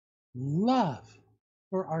love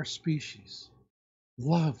for our species,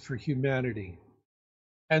 love for humanity,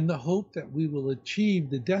 and the hope that we will achieve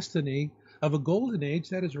the destiny of a golden age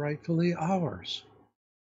that is rightfully ours.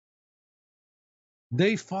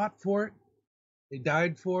 They fought for it, they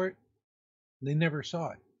died for it, they never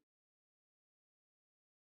saw it.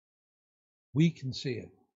 We can see it.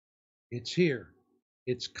 It's here.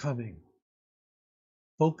 It's coming.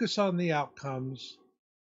 Focus on the outcomes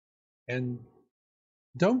and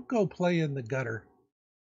don't go play in the gutter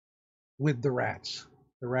with the rats.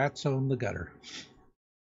 The rats own the gutter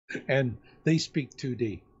and they speak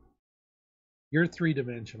 2D. You're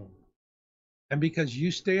three-dimensional. And because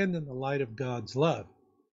you stand in the light of God's love,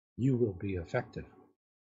 you will be effective.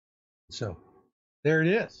 So there it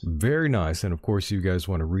is. Very nice. And of course, you guys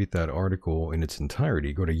want to read that article in its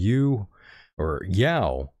entirety, go to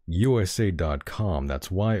yowusa.com. That's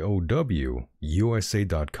YOWUSA.com.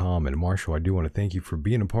 And Marshall, I do want to thank you for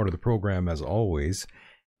being a part of the program as always.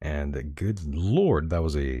 And good Lord, that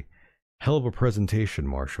was a hell of a presentation,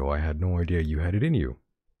 Marshall. I had no idea you had it in you.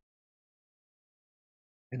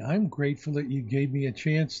 And I'm grateful that you gave me a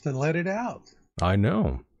chance to let it out. I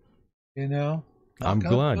know. You know? I'm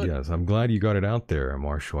glad, yes. I'm glad you got it out there,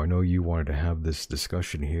 Marshall. I know you wanted to have this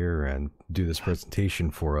discussion here and do this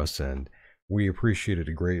presentation for us, and we appreciated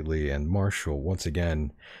it greatly. And Marshall, once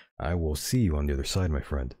again, I will see you on the other side, my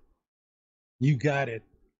friend. You got it.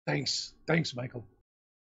 Thanks. Thanks, Michael.